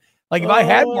 Like if I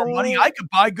had more money, I could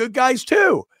buy good guys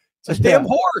too. It's a damn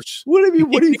horse. What do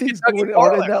you think is going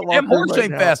on in that damn horse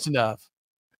ain't fast enough.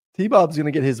 T-Bob's going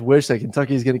to get his wish that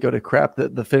Kentucky's going to go to crap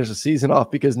the finish the season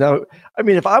off because now, I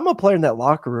mean, if I'm a player in that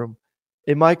locker room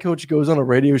and my coach goes on a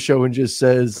radio show and just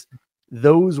says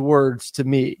those words to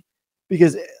me,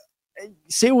 because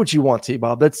say what you want,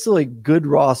 T-Bob, that's still a good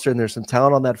roster and there's some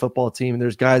talent on that football team and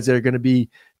there's guys that are going to be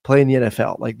playing the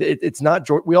NFL. Like it's not,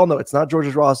 we all know it's not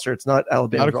Georgia's roster. It's not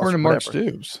Alabama's roster. Not according to Mark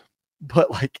Stoops.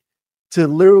 But like to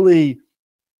literally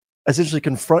essentially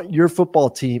confront your football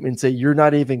team and say you're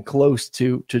not even close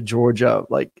to Georgia.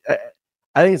 Like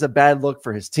I think it's a bad look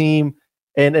for his team.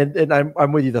 And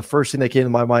I'm with you. The first thing that came to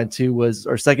my mind too was,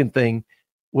 or second thing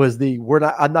was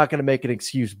I'm not going to make an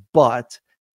excuse, but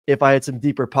if I had some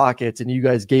deeper pockets and you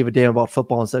guys gave a damn about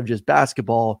football instead of just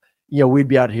basketball, we'd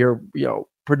be out here,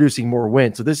 producing more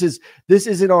wins. So this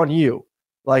isn't on you.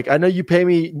 Like, I know you pay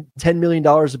me $10 million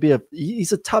to be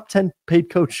he's a top 10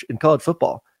 paid coach in college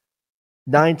football.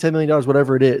 $10 million,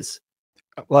 whatever it is.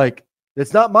 Like,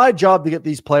 it's not my job to get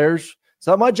these players. It's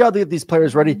not my job to get these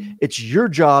players ready. It's your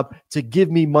job to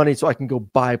give me money so I can go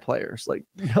buy players. Like,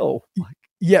 no.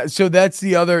 Yeah. So that's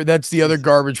the other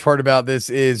garbage part about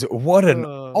this is what an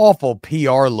awful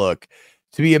PR look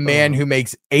to be a man who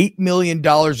makes $8 million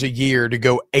a year to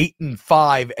go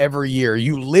 8-5 every year.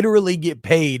 You literally get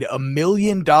paid $1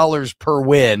 million per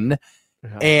win.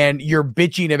 And you're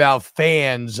bitching about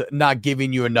fans not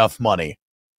giving you enough money.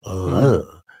 Awful.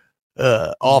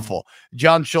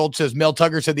 John Schultz says Mel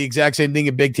Tucker said the exact same thing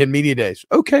at Big Ten Media Days.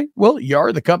 Okay, well, you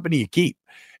are the company you keep.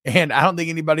 And I don't think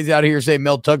anybody's out here saying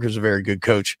Mel Tucker's a very good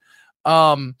coach.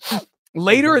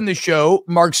 Later in the show,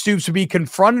 Mark Stoops would be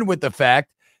confronted with the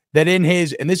fact that in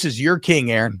his, and this is your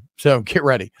king, Aaron, so get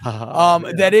ready,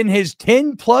 that in his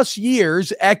 10 plus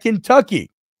years at Kentucky,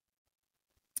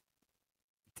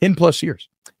 10 plus years,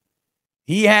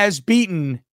 he has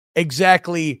beaten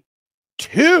exactly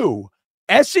 2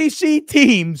 SEC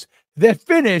teams that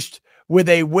finished with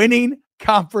a winning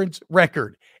conference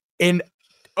record. In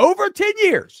over 10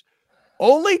 years,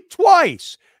 only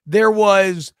twice. There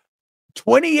was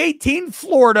 2018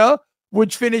 Florida,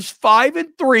 which finished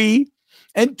 5-3,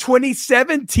 and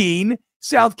 2017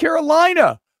 South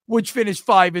Carolina, which finished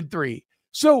 5-3.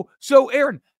 So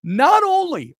Aaron, not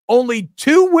only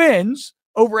 2 wins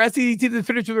over SEC teams that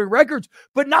finished with records,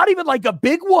 but not even like a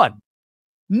big one.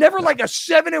 Never like a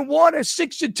 7-1, a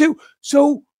 6-2.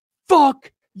 So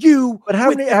fuck you. But how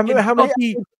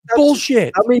many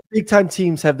bullshit? How many big time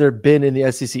teams have there been in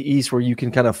the SEC East where you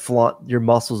can kind of flaunt your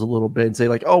muscles a little bit and say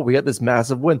like, oh, we got this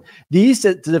massive win? The East,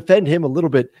 to defend him a little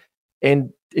bit,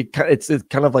 and it's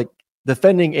kind of like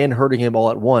defending and hurting him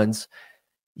all at once.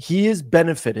 He is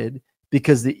benefited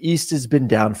because the East has been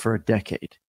down for a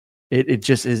decade. It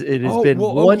just is. It has been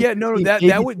one.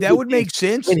 That would make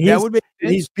sense. And that would make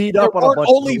sense. He's beat up on a bunch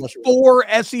only of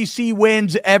 4 SEC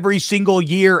wins every single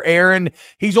year, Aaron.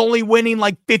 He's only winning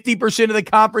like 50% of the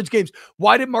conference games.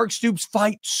 Why did Mark Stoops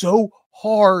fight so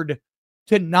hard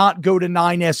to not go to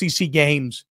 9 SEC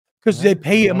games? Because they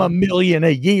pay him $1 million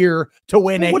a year to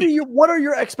win. What are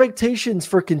your expectations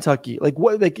for Kentucky? Like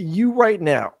you right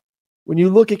now? When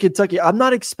you look at Kentucky, I'm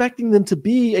not expecting them to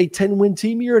be a 10-win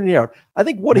team year in and year out. I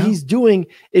think what he's doing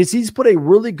is he's put a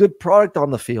really good product on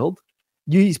the field.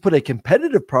 He's put a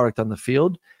competitive product on the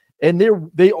field, and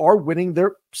they are winning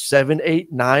their 7,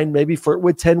 8, 9, maybe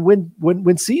with 10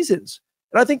 win seasons.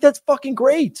 And I think that's fucking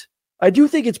great. I do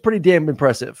think it's pretty damn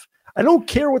impressive. I don't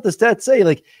care what the stats say.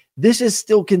 Like, this is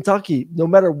still Kentucky. No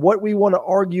matter what we want to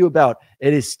argue about,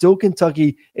 it is still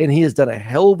Kentucky, and he has done a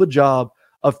hell of a job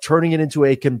of turning it into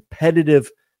a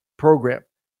competitive program.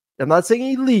 I'm not saying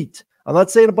elite. I'm not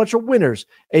saying a bunch of winners.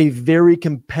 A very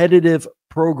competitive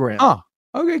program. Oh,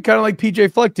 okay. Kind of like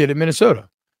PJ Fleck did in Minnesota.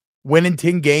 Winning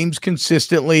 10 games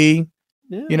consistently,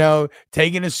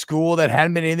 taking a school that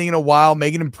hadn't been anything in a while,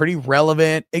 making them pretty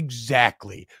relevant.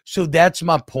 Exactly. So that's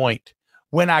my point.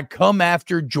 When I come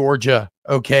after Georgia,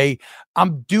 okay,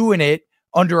 I'm doing it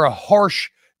under a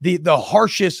the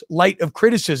harshest light of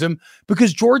criticism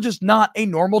because Georgia's not a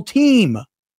normal team.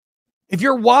 If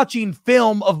you're watching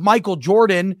film of Michael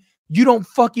Jordan, you don't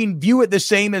fucking view it the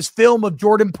same as film of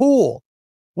Jordan Poole.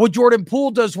 What Jordan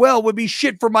Poole does well would be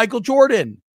shit for Michael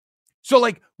Jordan. So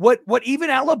like what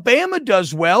even Alabama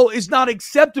does well is not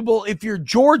acceptable if you're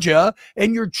Georgia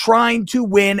and you're trying to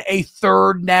win a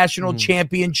 3rd national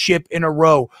championship in a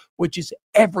row, which is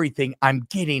everything I'm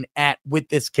getting at with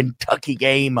this Kentucky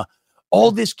game.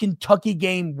 All this Kentucky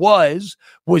game was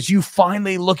you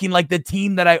finally looking like the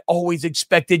team that I always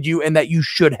expected you and that you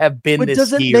should have been. But this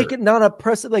does it year. Make it not a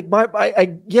precedent?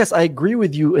 Like yes, I agree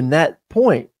with you in that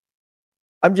point.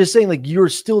 I'm just saying, like, you're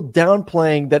still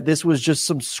downplaying that this was just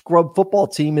some scrub football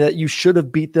team and that you should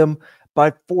have beat them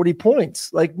by 40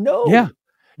 points. Like, no. Yeah.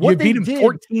 What you beat them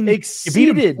 14. You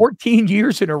beat them 14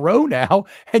 years in a row now,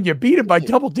 and you beat them by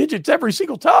double digits every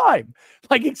single time.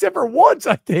 Like, except for once,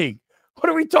 I think. What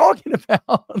are we talking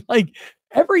about? Like,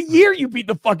 every year you beat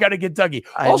the fuck out of Kentucky.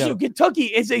 Also, Kentucky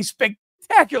is a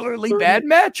spectacularly bad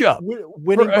matchup.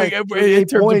 Winning by in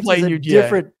terms of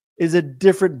playing is a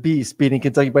different beast. Beating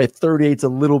Kentucky by 38 is a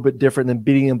little bit different than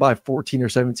beating them by 14 or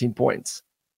 17 points.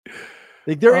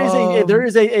 Like, there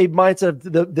is a mindset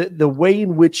of the way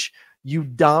in which you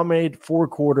dominated 4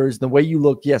 quarters, the way you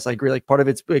looked. Yes, I agree. Like, part of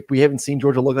it's like, we haven't seen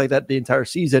Georgia look like that the entire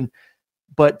season,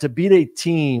 but to beat a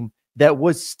team that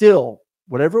was still,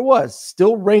 whatever it was,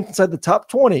 still ranked inside the top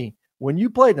 20 when you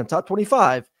played them, top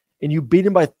 25, and you beat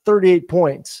them by 38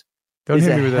 points. Don't is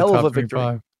hit a me with hell that of top a victory.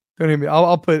 25. Don't hit me.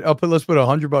 Let's put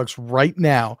 $100 right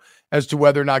now as to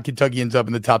whether or not Kentucky ends up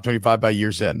in the top 25 by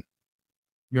year's end.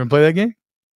 You want to play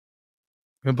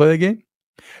that game?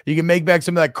 You can make back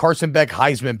some of that Carson Beck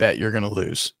Heisman bet you're going to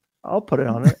lose. I'll put it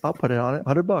on it.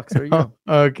 $100. There you go.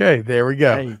 Okay, there we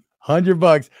go. Hey.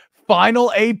 $100.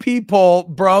 Final AP poll,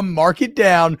 Brum, mark it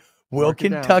down. Will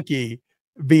Kentucky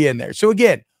be in there? So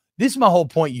again, this is my whole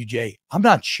point, UJ. I'm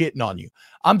not shitting on you.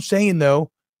 I'm saying,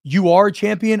 though, you are a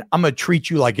champion. I'm going to treat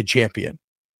you like a champion.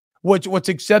 What's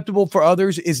acceptable for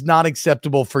others is not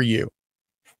acceptable for you.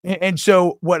 And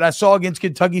so what I saw against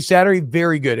Kentucky Saturday,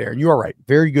 very good, Aaron. You are right.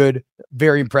 Very good.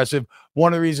 Very impressive.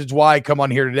 One of the reasons why I come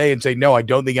on here today and say, no, I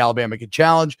don't think Alabama can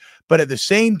challenge. But at the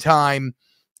same time,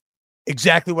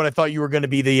 exactly what I thought you were going to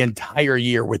be the entire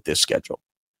year with this schedule.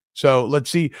 So let's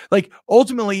see. Like,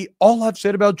 ultimately, all I've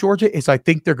said about Georgia is I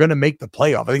think they're going to make the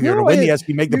playoff. I think they're going to win the SEC,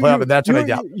 make the playoff, and that's what I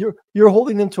doubt. You're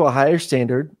holding them to a higher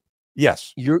standard.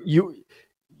 Yes. You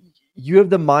have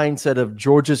the mindset of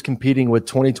Georgia's competing with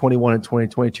 2021 and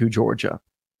 2022 Georgia.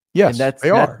 Yes, and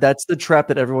that's the trap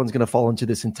that everyone's going to fall into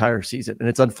this entire season, and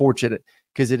it's unfortunate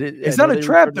because it's not a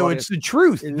trap though. It's the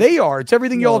truth. They are. It's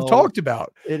everything y'all have talked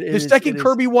about. The second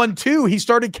Kirby won 2, he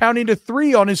started counting to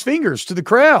 3 on his fingers to the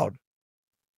crowd.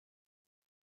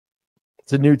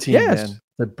 It's a new team, man. It's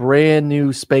a brand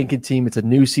new spanking team. It's a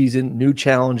new season, new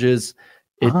challenges.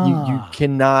 You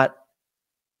cannot.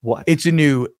 What? It's a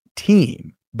new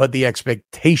team, but the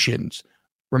expectations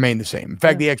remain the same. In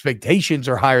fact, the expectations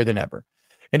are higher than ever.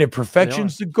 And if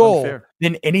perfection's the goal,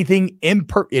 then anything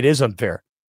it is unfair.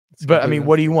 But I mean,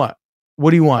 what do you want?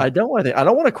 What do you want? I don't want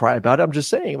to cry about it. I'm just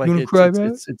saying, like,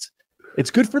 it's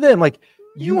good for them. Like,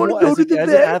 you want to go to the as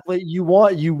an athlete, you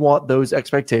want those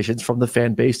expectations from the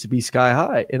fan base to be sky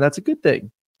high, and that's a good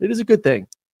thing. It is a good thing.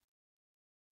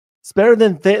 It's better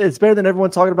than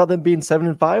everyone talking about them being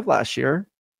 7-5 last year.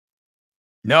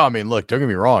 No, I mean, look, don't get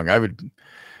me wrong. I would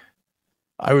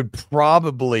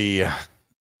probably.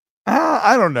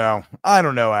 I don't know.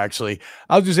 Actually,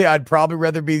 I was going to say I'd probably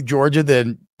rather be Georgia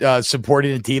than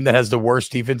supporting a team that has the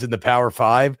worst defense in the Power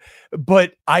 5.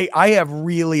 But I have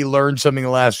really learned something the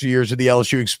last few years of the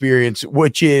LSU experience,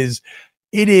 which is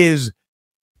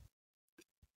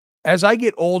as I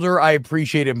get older, I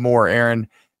appreciate it more, Aaron.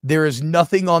 There is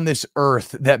nothing on this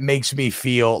earth that makes me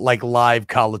feel like live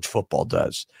college football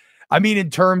does. I mean, in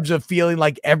terms of feeling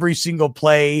like every single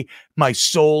play, my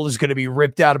soul is going to be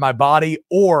ripped out of my body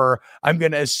or I'm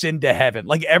going to ascend to heaven.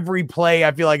 Like every play,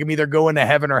 I feel like I'm either going to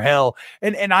heaven or hell.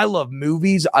 And I love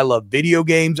movies. I love video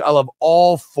games. I love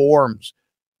all forms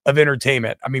of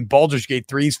entertainment. I mean, Baldur's Gate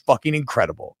 3 is fucking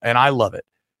incredible and I love it.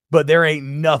 But there ain't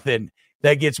nothing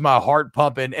that gets my heart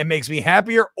pumping and makes me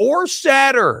happier or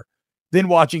sadder than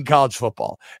watching college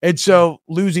football. And so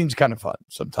losing's kind of fun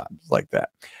sometimes like that.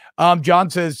 John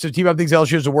says, so T-Bob thinks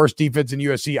LSU is the worst defense in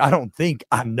USC. I don't think.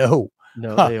 I know.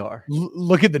 No, they are.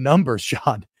 Look at the numbers,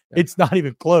 John. Yeah. It's not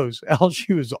even close.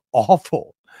 LSU is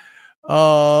awful.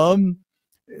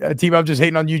 T-Bob just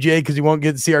hating on UGA because he won't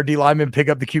get the CRD lineman pick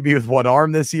up the QB with one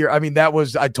arm this year. I mean,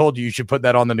 I told you should put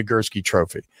that on the Nagurski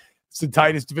trophy. It's the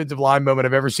tightest defensive line moment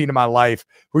I've ever seen in my life,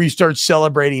 where you start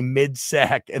celebrating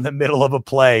mid-sack in the middle of a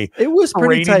play. It was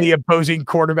parading the opposing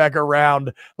quarterback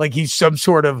around like he's some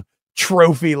sort of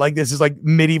trophy, like this is like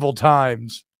medieval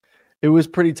times. It was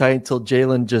pretty tight until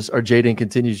Jaden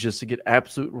continues just to get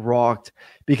absolute rocked,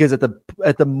 because at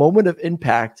the moment of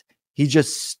impact, he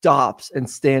just stops and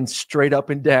stands straight up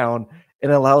and down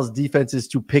and allows defenses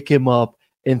to pick him up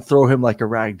and throw him like a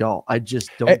rag doll. I just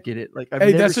don't get it. Like,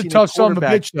 that's a tough son of a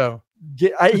bitch, though.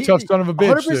 Tough son of a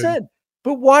bitch, 100%. Dude.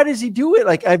 But why does he do it?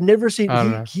 Like, I've never seen.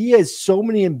 He has so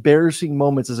many embarrassing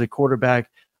moments as a quarterback.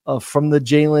 From the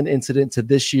Jalen incident to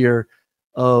this year,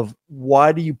 of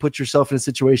why do you put yourself in a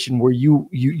situation where you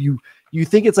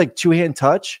think it's like 2-hand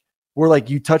touch, where like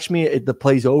you touch me, the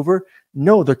play's over?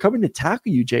 No, they're coming to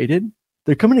tackle you, Jaden.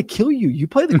 They're coming to kill you. You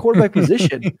play the quarterback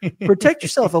position. Protect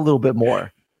yourself a little bit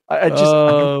more. It's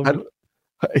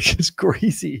just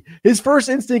crazy. His first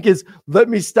instinct is, let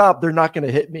me stop. They're not going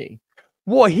to hit me.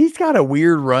 Well, he's got a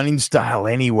weird running style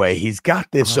anyway. He's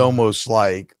got this almost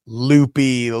like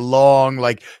loopy, long,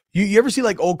 like you ever see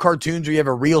like old cartoons where you have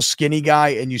a real skinny guy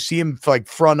and you see him like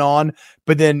front on,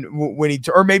 but then when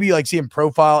or maybe like see him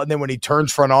profile, and then when he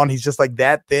turns front on, he's just like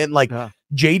that thin. Like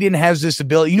Jaden has this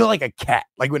ability, like a cat,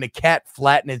 like when a cat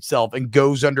flattens itself and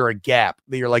goes under a gap,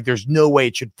 that you're like, there's no way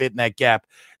it should fit in that gap.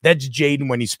 That's Jaden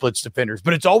when he splits defenders,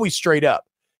 but it's always straight up.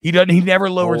 He never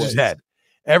lowers his head.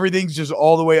 Everything's just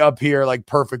all the way up here, like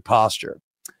perfect posture.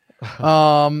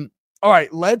 All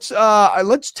right,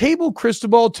 let's table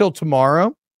Cristobal till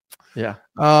tomorrow. Yeah.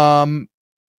 And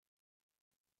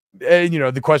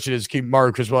the question is, can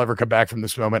Mario Cristobal ever come back from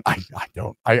this moment?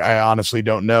 I honestly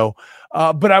don't know.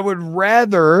 But I would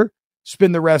rather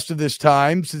spend the rest of this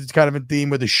time, since it's kind of a theme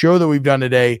with the show that we've done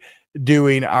today,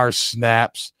 doing our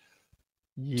snaps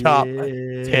top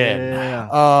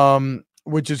 10.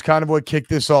 Which is kind of what kicked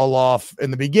this all off in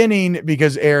the beginning,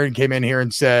 because Aaron came in here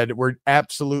and said, we're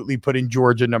absolutely putting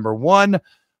Georgia number 1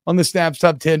 on the snaps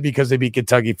top 10 because they beat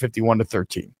Kentucky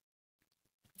 51-13.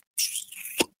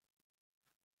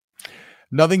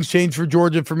 Nothing's changed for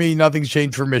Georgia for me. Nothing's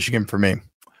changed for Michigan for me.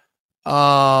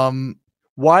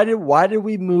 Why did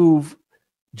we move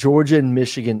Georgia and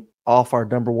Michigan off our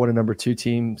number 1 and number 2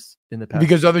 teams in the past?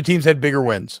 Because other teams had bigger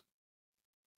wins.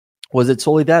 Was it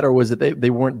solely that, or was it they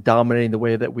weren't dominating the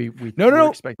way that we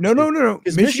No.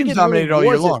 Michigan dominated all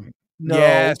year long. No,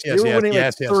 Yes, they were winning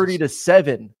like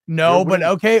 30-7. No, but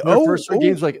okay. Their first three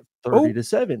games like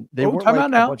 30-7. They weren't time like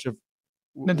out now. a bunch of.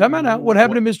 Now, time out now. What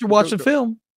happened to Mr. Watson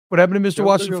Film? What happened to Mr.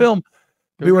 Watson Film?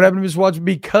 What happened to Mr. Watson?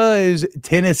 Because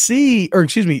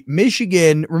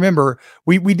Michigan, remember,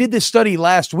 we did this study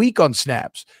last week on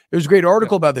snaps. There was a great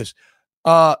article about this.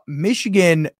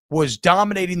 Michigan was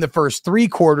dominating the first 3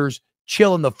 quarters,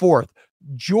 chill in the fourth.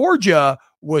 Georgia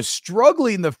was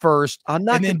struggling in the first and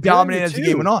then dominating as the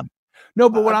game went on. No,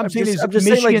 but what I'm saying is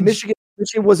Michigan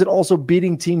wasn't also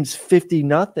beating teams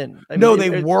 50-0. No,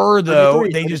 they were, though.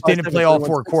 They just didn't play all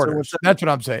 4 quarters. That's what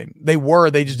I'm saying. They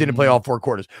just didn't play all 4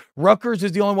 quarters. Rutgers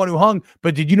is the only one who hung,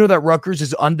 but did you know that Rutgers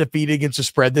is undefeated against the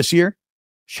spread this year?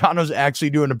 Shano's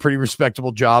actually doing a pretty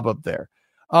respectable job up there.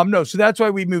 No, so that's why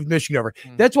we moved Michigan over.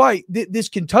 That's why this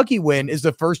Kentucky win is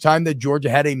the first time that Georgia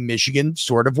had a Michigan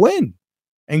sort of win,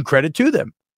 and credit to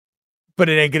them. But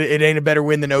it ain't a better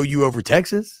win than OU over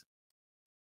Texas.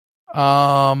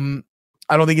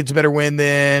 I don't think it's a better win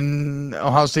than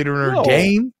Ohio State over Notre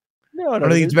Dame. No, I don't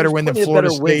think it's a better win than Florida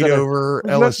State over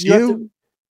LSU.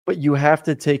 But you have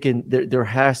to take in there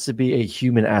has to be a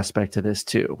human aspect to this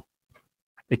too.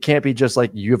 It can't be just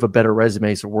like you have a better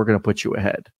resume, so we're going to put you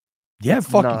ahead. Yeah,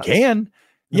 fucking can.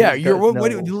 Yeah,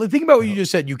 think about what you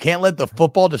just said. You can't let the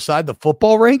football decide the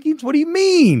football rankings. What do you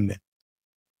mean?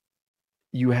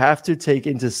 You have to take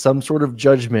into some sort of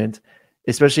judgment,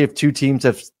 especially if 2 teams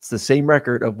have the same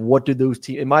record of what do those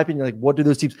teams, in my opinion, like what do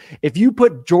those teams, if you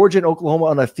put Georgia and Oklahoma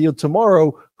on a field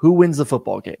tomorrow, who wins the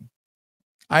football game?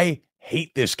 I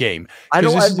hate this game. I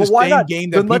know, this is the why same not? game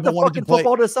that then let the fucking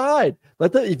football decide.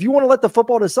 If you want to let the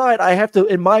football decide, I have to,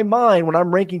 in my mind, when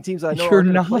I'm ranking teams I know are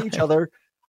going to play each other,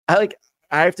 I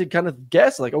have to kind of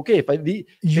guess, like, okay,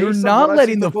 you're not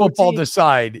letting the football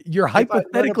decide. You're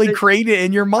hypothetically creating it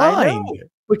in your mind.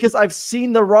 Because I've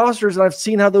seen the rosters and I've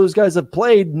seen how those guys have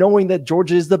played, knowing that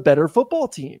Georgia is the better football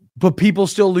team. But people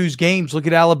still lose games. Look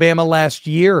at Alabama last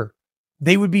year.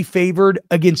 They would be favored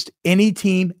against any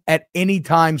team at any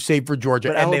time, save for Georgia,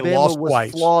 but and Alabama they lost was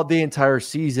twice. Flawed the entire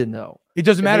season, though. It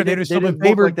doesn't matter. They still been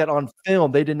favored like that on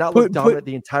film. They did not look dominant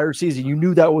the entire season. You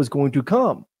knew that was going to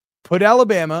come. Put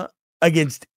Alabama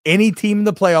against any team in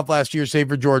the playoff last year, save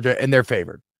for Georgia, and they're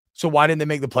favored. So why didn't they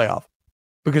make the playoff?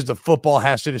 Because the football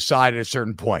has to decide at a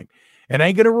certain point. And I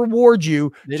ain't going to reward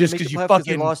you just because you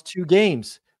fucking lost 2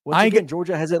 games.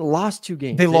 Georgia hasn't lost 2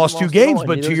 games. They lost 2 games,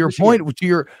 but to your point, to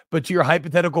your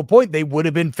hypothetical point, they would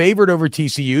have been favored over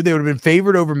TCU. They would have been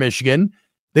favored over Michigan.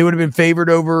 They would have been favored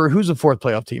over who's the 4th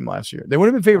playoff team last year? They would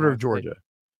have been favored over Georgia.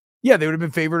 Yeah, they would have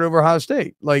been favored over Ohio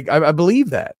State. Like I believe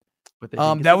that. But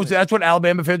that's what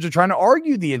Alabama fans are trying to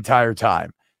argue the entire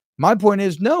time. My point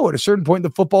is, no, at a certain point,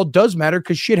 the football does matter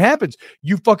because shit happens.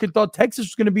 You fucking thought Texas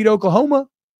was going to beat Oklahoma.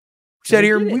 We sat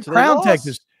here and we crowned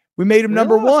Texas. We made them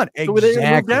number 1.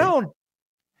 Exactly.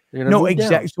 No,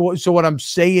 exactly. So what I'm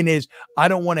saying is, I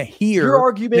don't want to hear your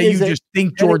argument that you just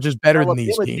think Georgia's better than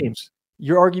these teams.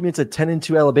 Your argument's a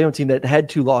 10-2 Alabama team that had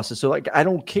 2 losses. So, like, I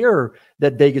don't care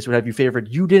that Vegas would have you favored.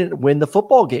 You didn't win the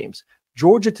football games.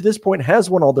 Georgia, to this point, has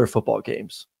won all their football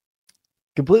games.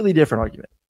 Completely different argument.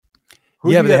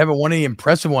 But they haven't won any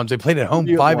impressive ones. They played at home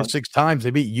 5 or 6 times.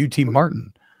 They beat UT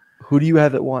Martin. Who do you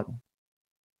have at 1?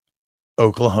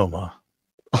 Oklahoma.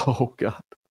 Oh, God.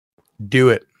 Do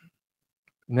it.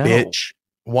 No. Bitch.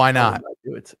 Why not? I will not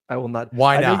do it. I will not.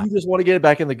 Why not? I know you just want to get it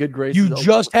back in the good graces. You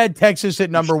just had Texas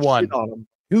at number 1.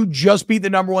 Who just beat the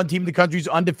number 1 team in the country, is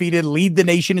undefeated, lead the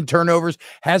nation in turnovers,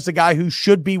 has the guy who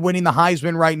should be winning the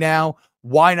Heisman right now.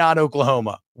 Why not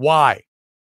Oklahoma? Why?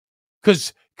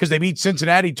 Because they beat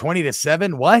Cincinnati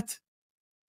 20-7.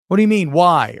 What do you mean?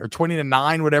 Why? Or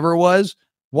 20-9, whatever it was.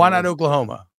 Why not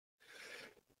Oklahoma?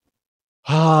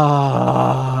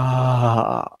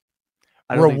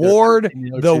 Reward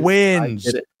the wins.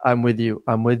 I get it. I'm with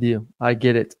you. I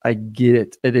get it.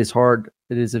 It is hard.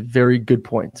 It is a very good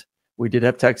point. We did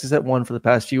have Texas at 1 for the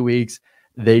past few weeks.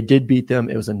 They did beat them.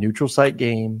 It was a neutral site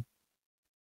game.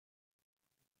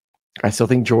 I still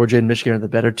think Georgia and Michigan are the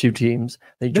better 2 teams.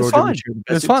 I think Georgia and Michigan are the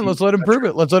best. It's fine. Let's let them prove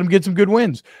it. Let's let them get some good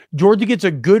wins. Georgia gets a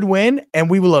good win, and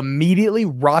we will immediately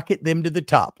rocket them to the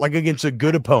top, like against a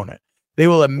good opponent. They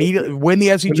will immediately win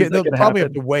the SEC. They'll probably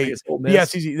have to wait. The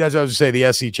SEC, that's what I was going to say,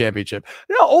 the SEC championship.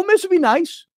 Ole Miss would be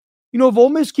nice. If Ole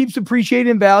Miss keeps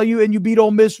appreciating in value and you beat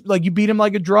Ole Miss, like you beat them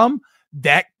like a drum,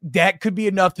 that could be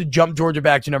enough to jump Georgia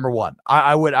back to number 1.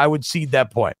 I would cede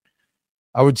that point.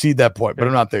 But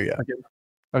I'm not there yet.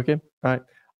 Okay. All right.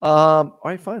 All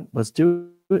right, fine. Let's do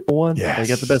it. 1. Yes. They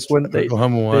got the best win. They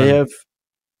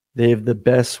have the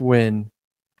best win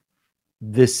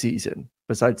this season.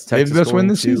 Besides Texas, they have the best win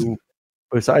this season.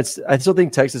 Besides, I still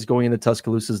think Texas going into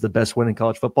Tuscaloosa is the best win in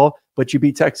college football, but you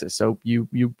beat Texas, so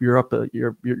you're up.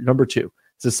 You're number 2.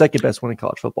 It's the second best win in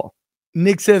college football.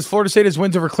 Nick says Florida State has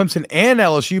wins over Clemson and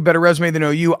LSU. Better resume than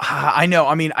OU. I know.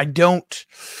 I mean, I don't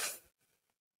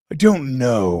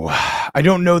know. I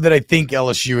don't know that I think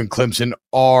LSU and Clemson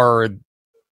are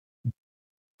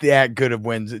that good of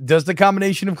wins. Does the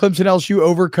combination of Clemson and LSU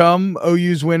overcome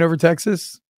OU's win over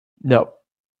Texas? No.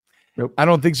 Nope. I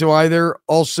don't think so either.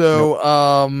 Also,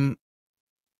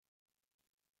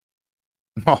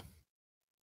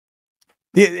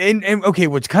 okay,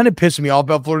 what's kind of pissing me off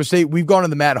about Florida State, we've gone to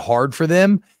the mat hard for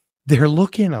them. They're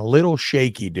looking a little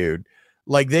shaky, dude.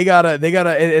 Like they gotta,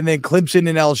 and then Clemson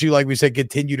and LSU, like we said,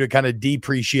 continue to kind of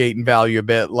depreciate in value a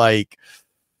bit. Like,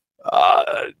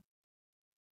 I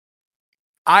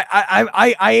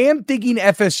am thinking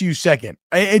FSU second.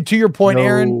 And to your point,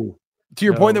 Aaron, to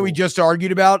your point that we just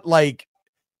argued about, like,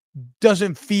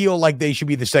 doesn't feel like they should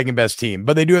be the second best team,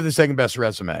 but they do have the second best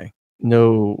resume.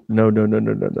 No,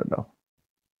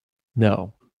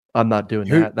 I'm not doing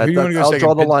that. I'll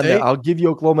draw the line there. I'll give you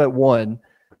Oklahoma at 1,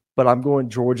 but I'm going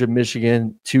Georgia,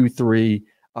 Michigan 2, 3.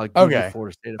 I'll give you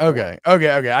Florida State at 4.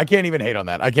 Okay. I can't even hate on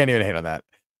that.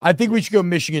 I think we should go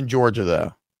Michigan, Georgia,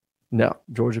 though. No,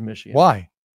 Georgia, Michigan. Why?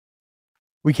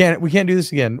 We can't do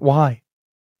this again. Why?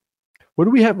 What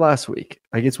did we have last week?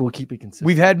 I guess we'll keep it consistent.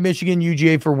 We've had Michigan,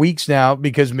 UGA for weeks now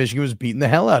because Michigan was beating the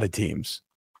hell out of teams.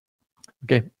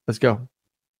 Okay, let's go.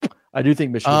 I do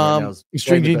think Michigan right now is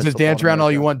String Jeans says dance around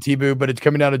all you want, T-Boo, but it's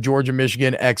coming down to Georgia,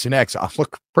 Michigan, X and X.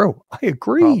 Look, bro, I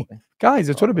agree. Probably. Guys,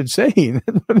 that's what I've been saying.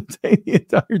 That's what I've been saying the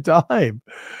entire time.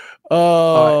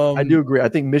 I do agree. I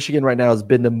think Michigan right now has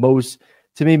been the most,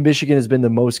 to me, Michigan has been the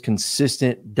most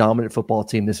consistent, dominant football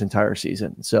team this entire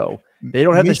season. So they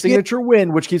don't have the signature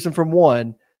win, which keeps them from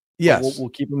 1. Yes. We'll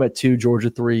keep them at 2, Georgia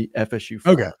 3, FSU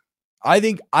 4. Okay. I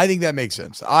think that makes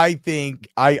sense. I think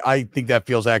that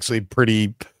feels actually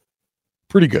pretty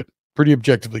good. Pretty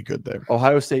objectively good there.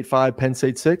 Ohio State 5, Penn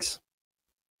State 6.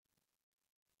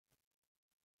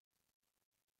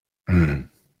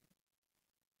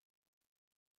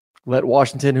 Let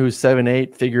Washington, who's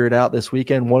 7-8, figure it out this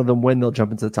weekend. One of them win, they'll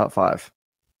jump into the top 5.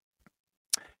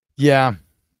 Yeah,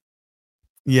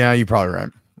 you're probably right.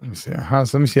 Let me see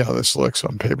how this looks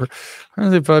on paper.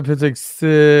 Ohio State 5, Penn State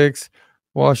 6,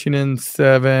 Washington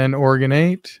 7, Oregon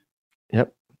 8.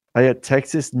 Yep. I got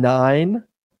Texas 9,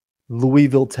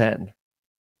 Louisville 10.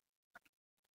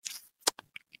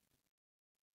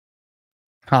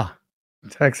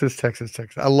 Texas.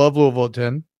 I love Louisville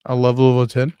 10.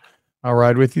 I'll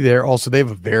ride with you there. Also, they have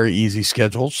a very easy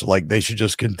schedule, so like they should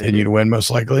just continue to win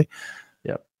most likely.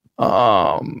 Yep.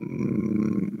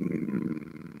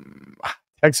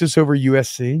 Texas over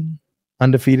USC,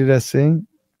 undefeated SC.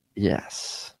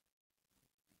 Yes.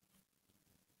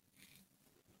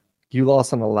 You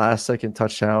lost on a last-second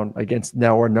touchdown against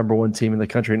now our number 1 team in the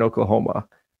country in Oklahoma.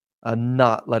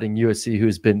 Not letting USC,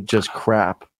 who's been just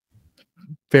crap.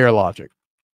 Fair logic.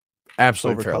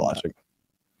 Absolute fair logic.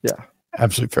 Yeah.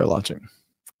 Absolute fair logic.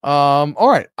 All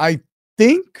right. I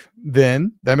think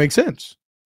then that makes sense.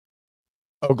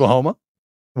 Oklahoma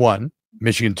 1,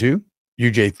 Michigan 2,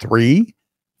 UJ 3,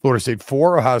 Florida State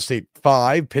 4, Ohio State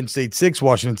 5, Penn State 6,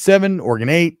 Washington 7, Oregon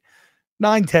 8,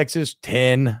 9, Texas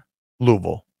 10,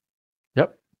 Louisville.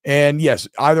 Yep. And yes,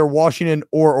 either Washington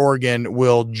or Oregon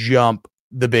will jump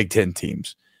the Big Ten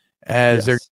teams as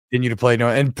they continue to play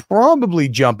and probably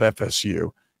jump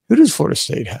FSU. Who does Florida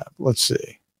State have? Let's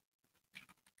see.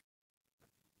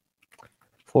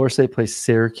 Florida State plays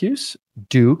Syracuse,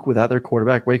 Duke without their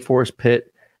quarterback, Wake Forest,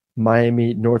 Pitt,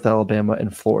 Miami, North Alabama,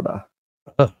 and Florida.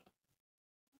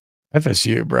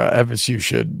 FSU, bro. FSU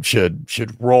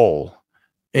should roll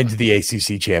into the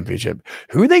ACC championship.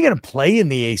 Who are they going to play in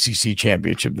the ACC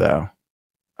championship, though?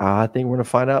 I think we're going to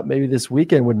find out maybe this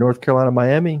weekend with North Carolina,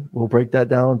 Miami. We'll break that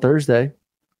down on Thursday.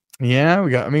 Yeah,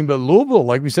 but Louisville,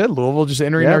 like we said, Louisville just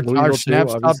entering our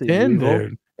snaps top 10,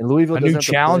 dude. And Louisville, a new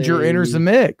challenger enters the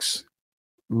mix.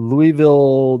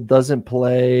 Louisville doesn't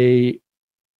play.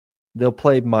 They'll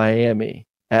play Miami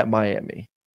at Miami.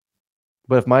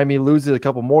 But if Miami loses a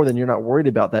couple more, then you're not worried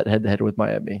about that head-to-head with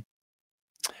Miami.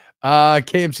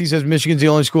 KMC says Michigan's the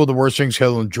only school with the worst strength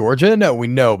schedule in Georgia. No, we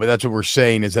know, but that's what we're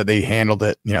saying is that they handled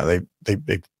it. You know,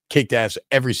 they kicked ass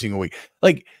every single week.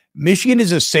 Like Michigan is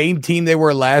the same team they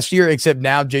were last year, except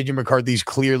now JJ McCarthy's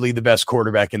clearly the best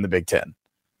quarterback in the Big Ten.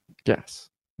 Yes.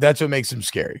 That's what makes him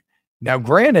scary. Now,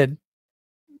 granted,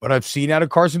 what I've seen out of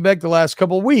Carson Beck the last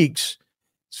couple of weeks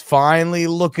is finally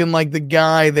looking like the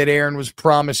guy that Aaron was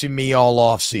promising me all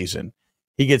off season.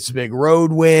 He gets a big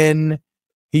road win.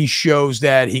 He shows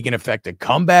that he can affect a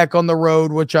comeback on the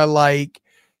road, which I like.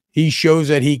 He shows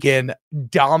that he can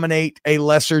dominate a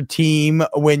lesser team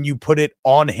when you put it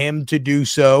on him to do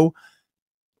so.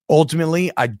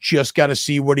 Ultimately, I just got to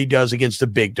see what he does against a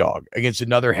big dog, against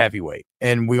another heavyweight,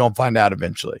 and we're going to find out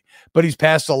eventually. But he's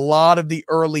passed a lot of the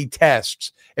early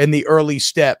tests and the early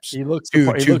steps to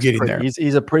getting there.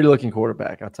 He's a pretty looking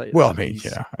quarterback, I'll tell you. Well, I mean,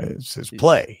 it's his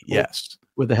play, yes.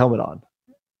 With the helmet on.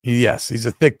 Yes, he's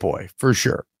a thick boy, for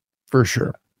sure. For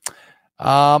sure.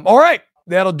 All right.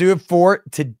 That'll do it for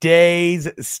today's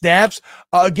Snaps.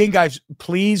 Again, guys,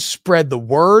 please spread the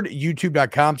word.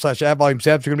 YouTube.com/@volume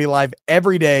snaps. We're going to be live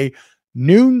every day,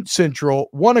 noon Central,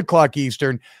 1 o'clock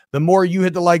Eastern. The more you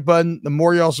hit the like button, the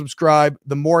more y'all subscribe,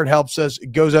 the more it helps us.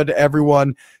 It goes out to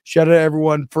everyone. Shout out to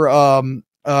everyone for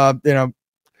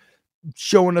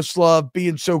showing us love,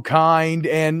 being so kind.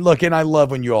 And look, and I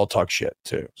love when you all talk shit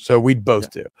too. So we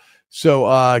both do.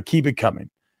 So keep it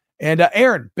coming. And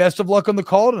Aaron, best of luck on the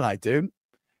call tonight, dude.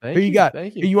 Who you got?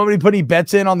 Thank you. You want me to put any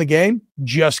bets in on the game?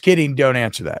 Just kidding. Don't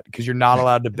answer that because you're not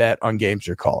allowed to bet on games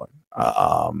you're calling.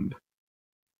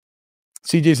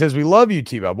 CJ says, we love you,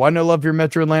 T-Bob. Why no love for your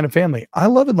Metro Atlanta family? I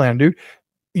love Atlanta, dude.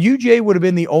 UJ would have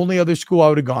been the only other school I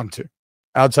would have gone to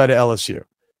outside of LSU.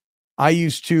 I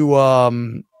used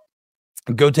to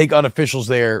go take unofficials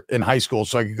there in high school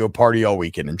so I could go party all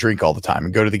weekend and drink all the time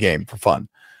and go to the game for fun.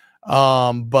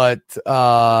 I'm just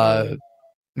a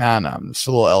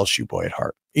little LSU boy at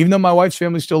heart. Even though my wife's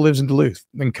family still lives in Duluth.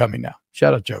 Been coming now.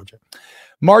 Shout out Jojo.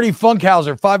 Marty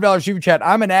Funkhauser, $5 super chat.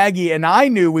 I'm an Aggie, and I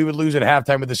knew we would lose at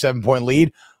halftime with a 7-point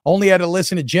lead. Only had to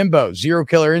listen to Jimbo. Zero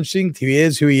killer instinct. He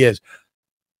is who he is.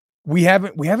 We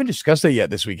haven't discussed that yet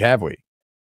this week, have we?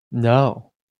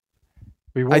 No.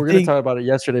 We were going to talk about it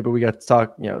yesterday, but we got to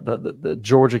talk, the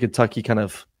Georgia-Kentucky kind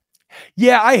of.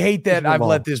 Yeah, I hate that I've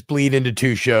let this bleed into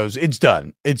 2 shows. It's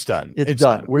done. It's done.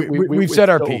 We've said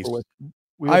our piece.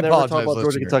 I apologize. Talk about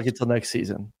Georgia Kentucky until next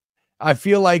season. I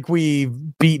feel like we've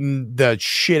beaten the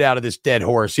shit out of this dead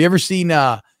horse. You ever seen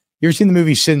the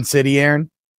movie Sin City, Aaron?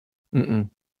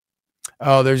 Mm-mm.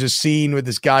 Oh, there's a scene with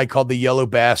this guy called the Yellow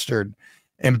Bastard,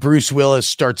 and Bruce Willis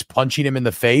starts punching him in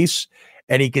the face,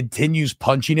 and he continues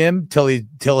punching him till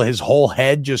his whole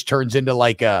head just turns into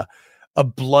like a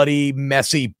bloody,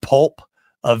 messy pulp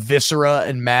of viscera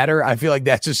and matter. I feel like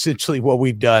that's essentially what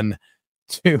we've done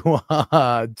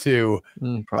to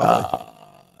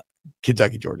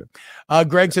Kentucky, Georgia.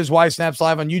 Greg says, why Snaps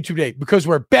live on YouTube today? Because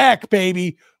we're back,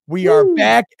 baby. We are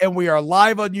back, and we are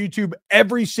live on YouTube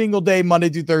every single day, Monday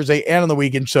through Thursday, and on the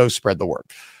weekend, so spread the word.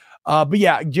 But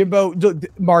yeah, Jimbo,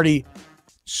 Marty,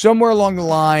 somewhere along the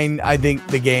line, I think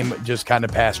the game just kind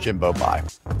of passed Jimbo by.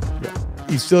 Yeah.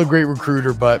 He's still a great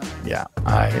recruiter, but yeah,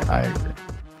 I agree.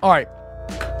 All right.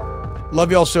 Love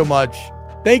y'all so much.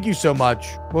 Thank you so much.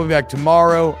 We'll be back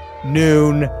tomorrow,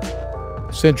 noon,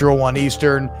 Central, 1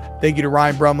 Eastern. Thank you to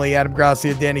Ryan Brumley, Adam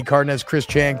Gracia, Danny Cardenas, Chris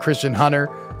Chan, Christian Hunter,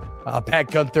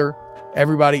 Pat Gunther,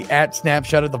 everybody at Snap.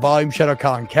 Shout out the volume. Shout out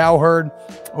Colin Cowherd.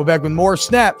 We'll be back with more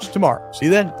Snaps tomorrow. See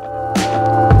you then.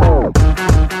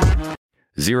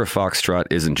 Zero Foxtrot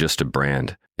isn't just a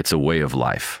brand, it's a way of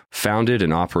life. Founded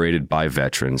and operated by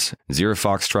veterans, Zero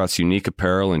Foxtrot's unique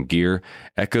apparel and gear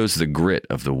echoes the grit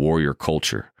of the warrior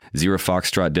culture. Zero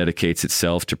Foxtrot dedicates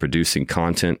itself to producing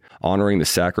content, honoring the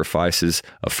sacrifices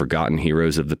of forgotten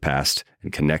heroes of the past,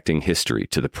 and connecting history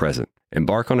to the present.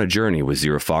 Embark on a journey with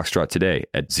Zero Foxtrot today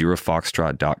at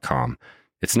zerofoxtrot.com.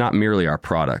 It's not merely our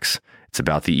products, it's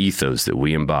about the ethos that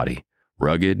we embody.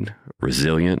 Rugged,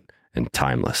 resilient, and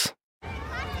timeless.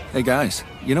 Hey guys,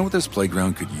 you know what this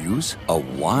playground could use? A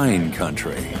wine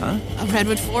country, huh? A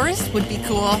redwood forest would be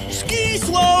cool. Ski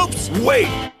slopes!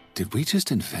 Wait! Did we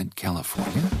just invent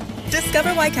California?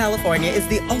 Discover why California is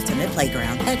the ultimate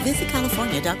playground at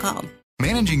visitcalifornia.com.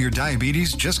 Managing your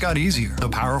diabetes just got easier. The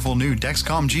powerful new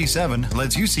Dexcom G7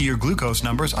 lets you see your glucose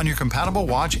numbers on your compatible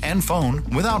watch and phone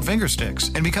without finger sticks.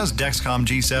 And because Dexcom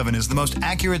G7 is the most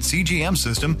accurate CGM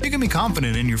system, you can be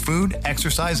confident in your food,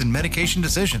 exercise, and medication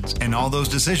decisions. And all those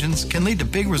decisions can lead to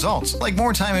big results, like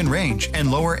more time in range and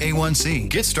lower A1C.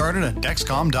 Get started at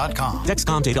Dexcom.com.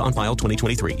 Dexcom data on file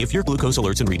 2023. If your glucose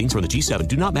alerts and readings from the G7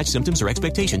 do not match symptoms or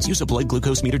expectations, use a blood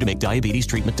glucose meter to make diabetes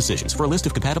treatment decisions. For a list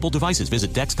of compatible devices,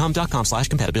 visit Dexcom.com/compatibility.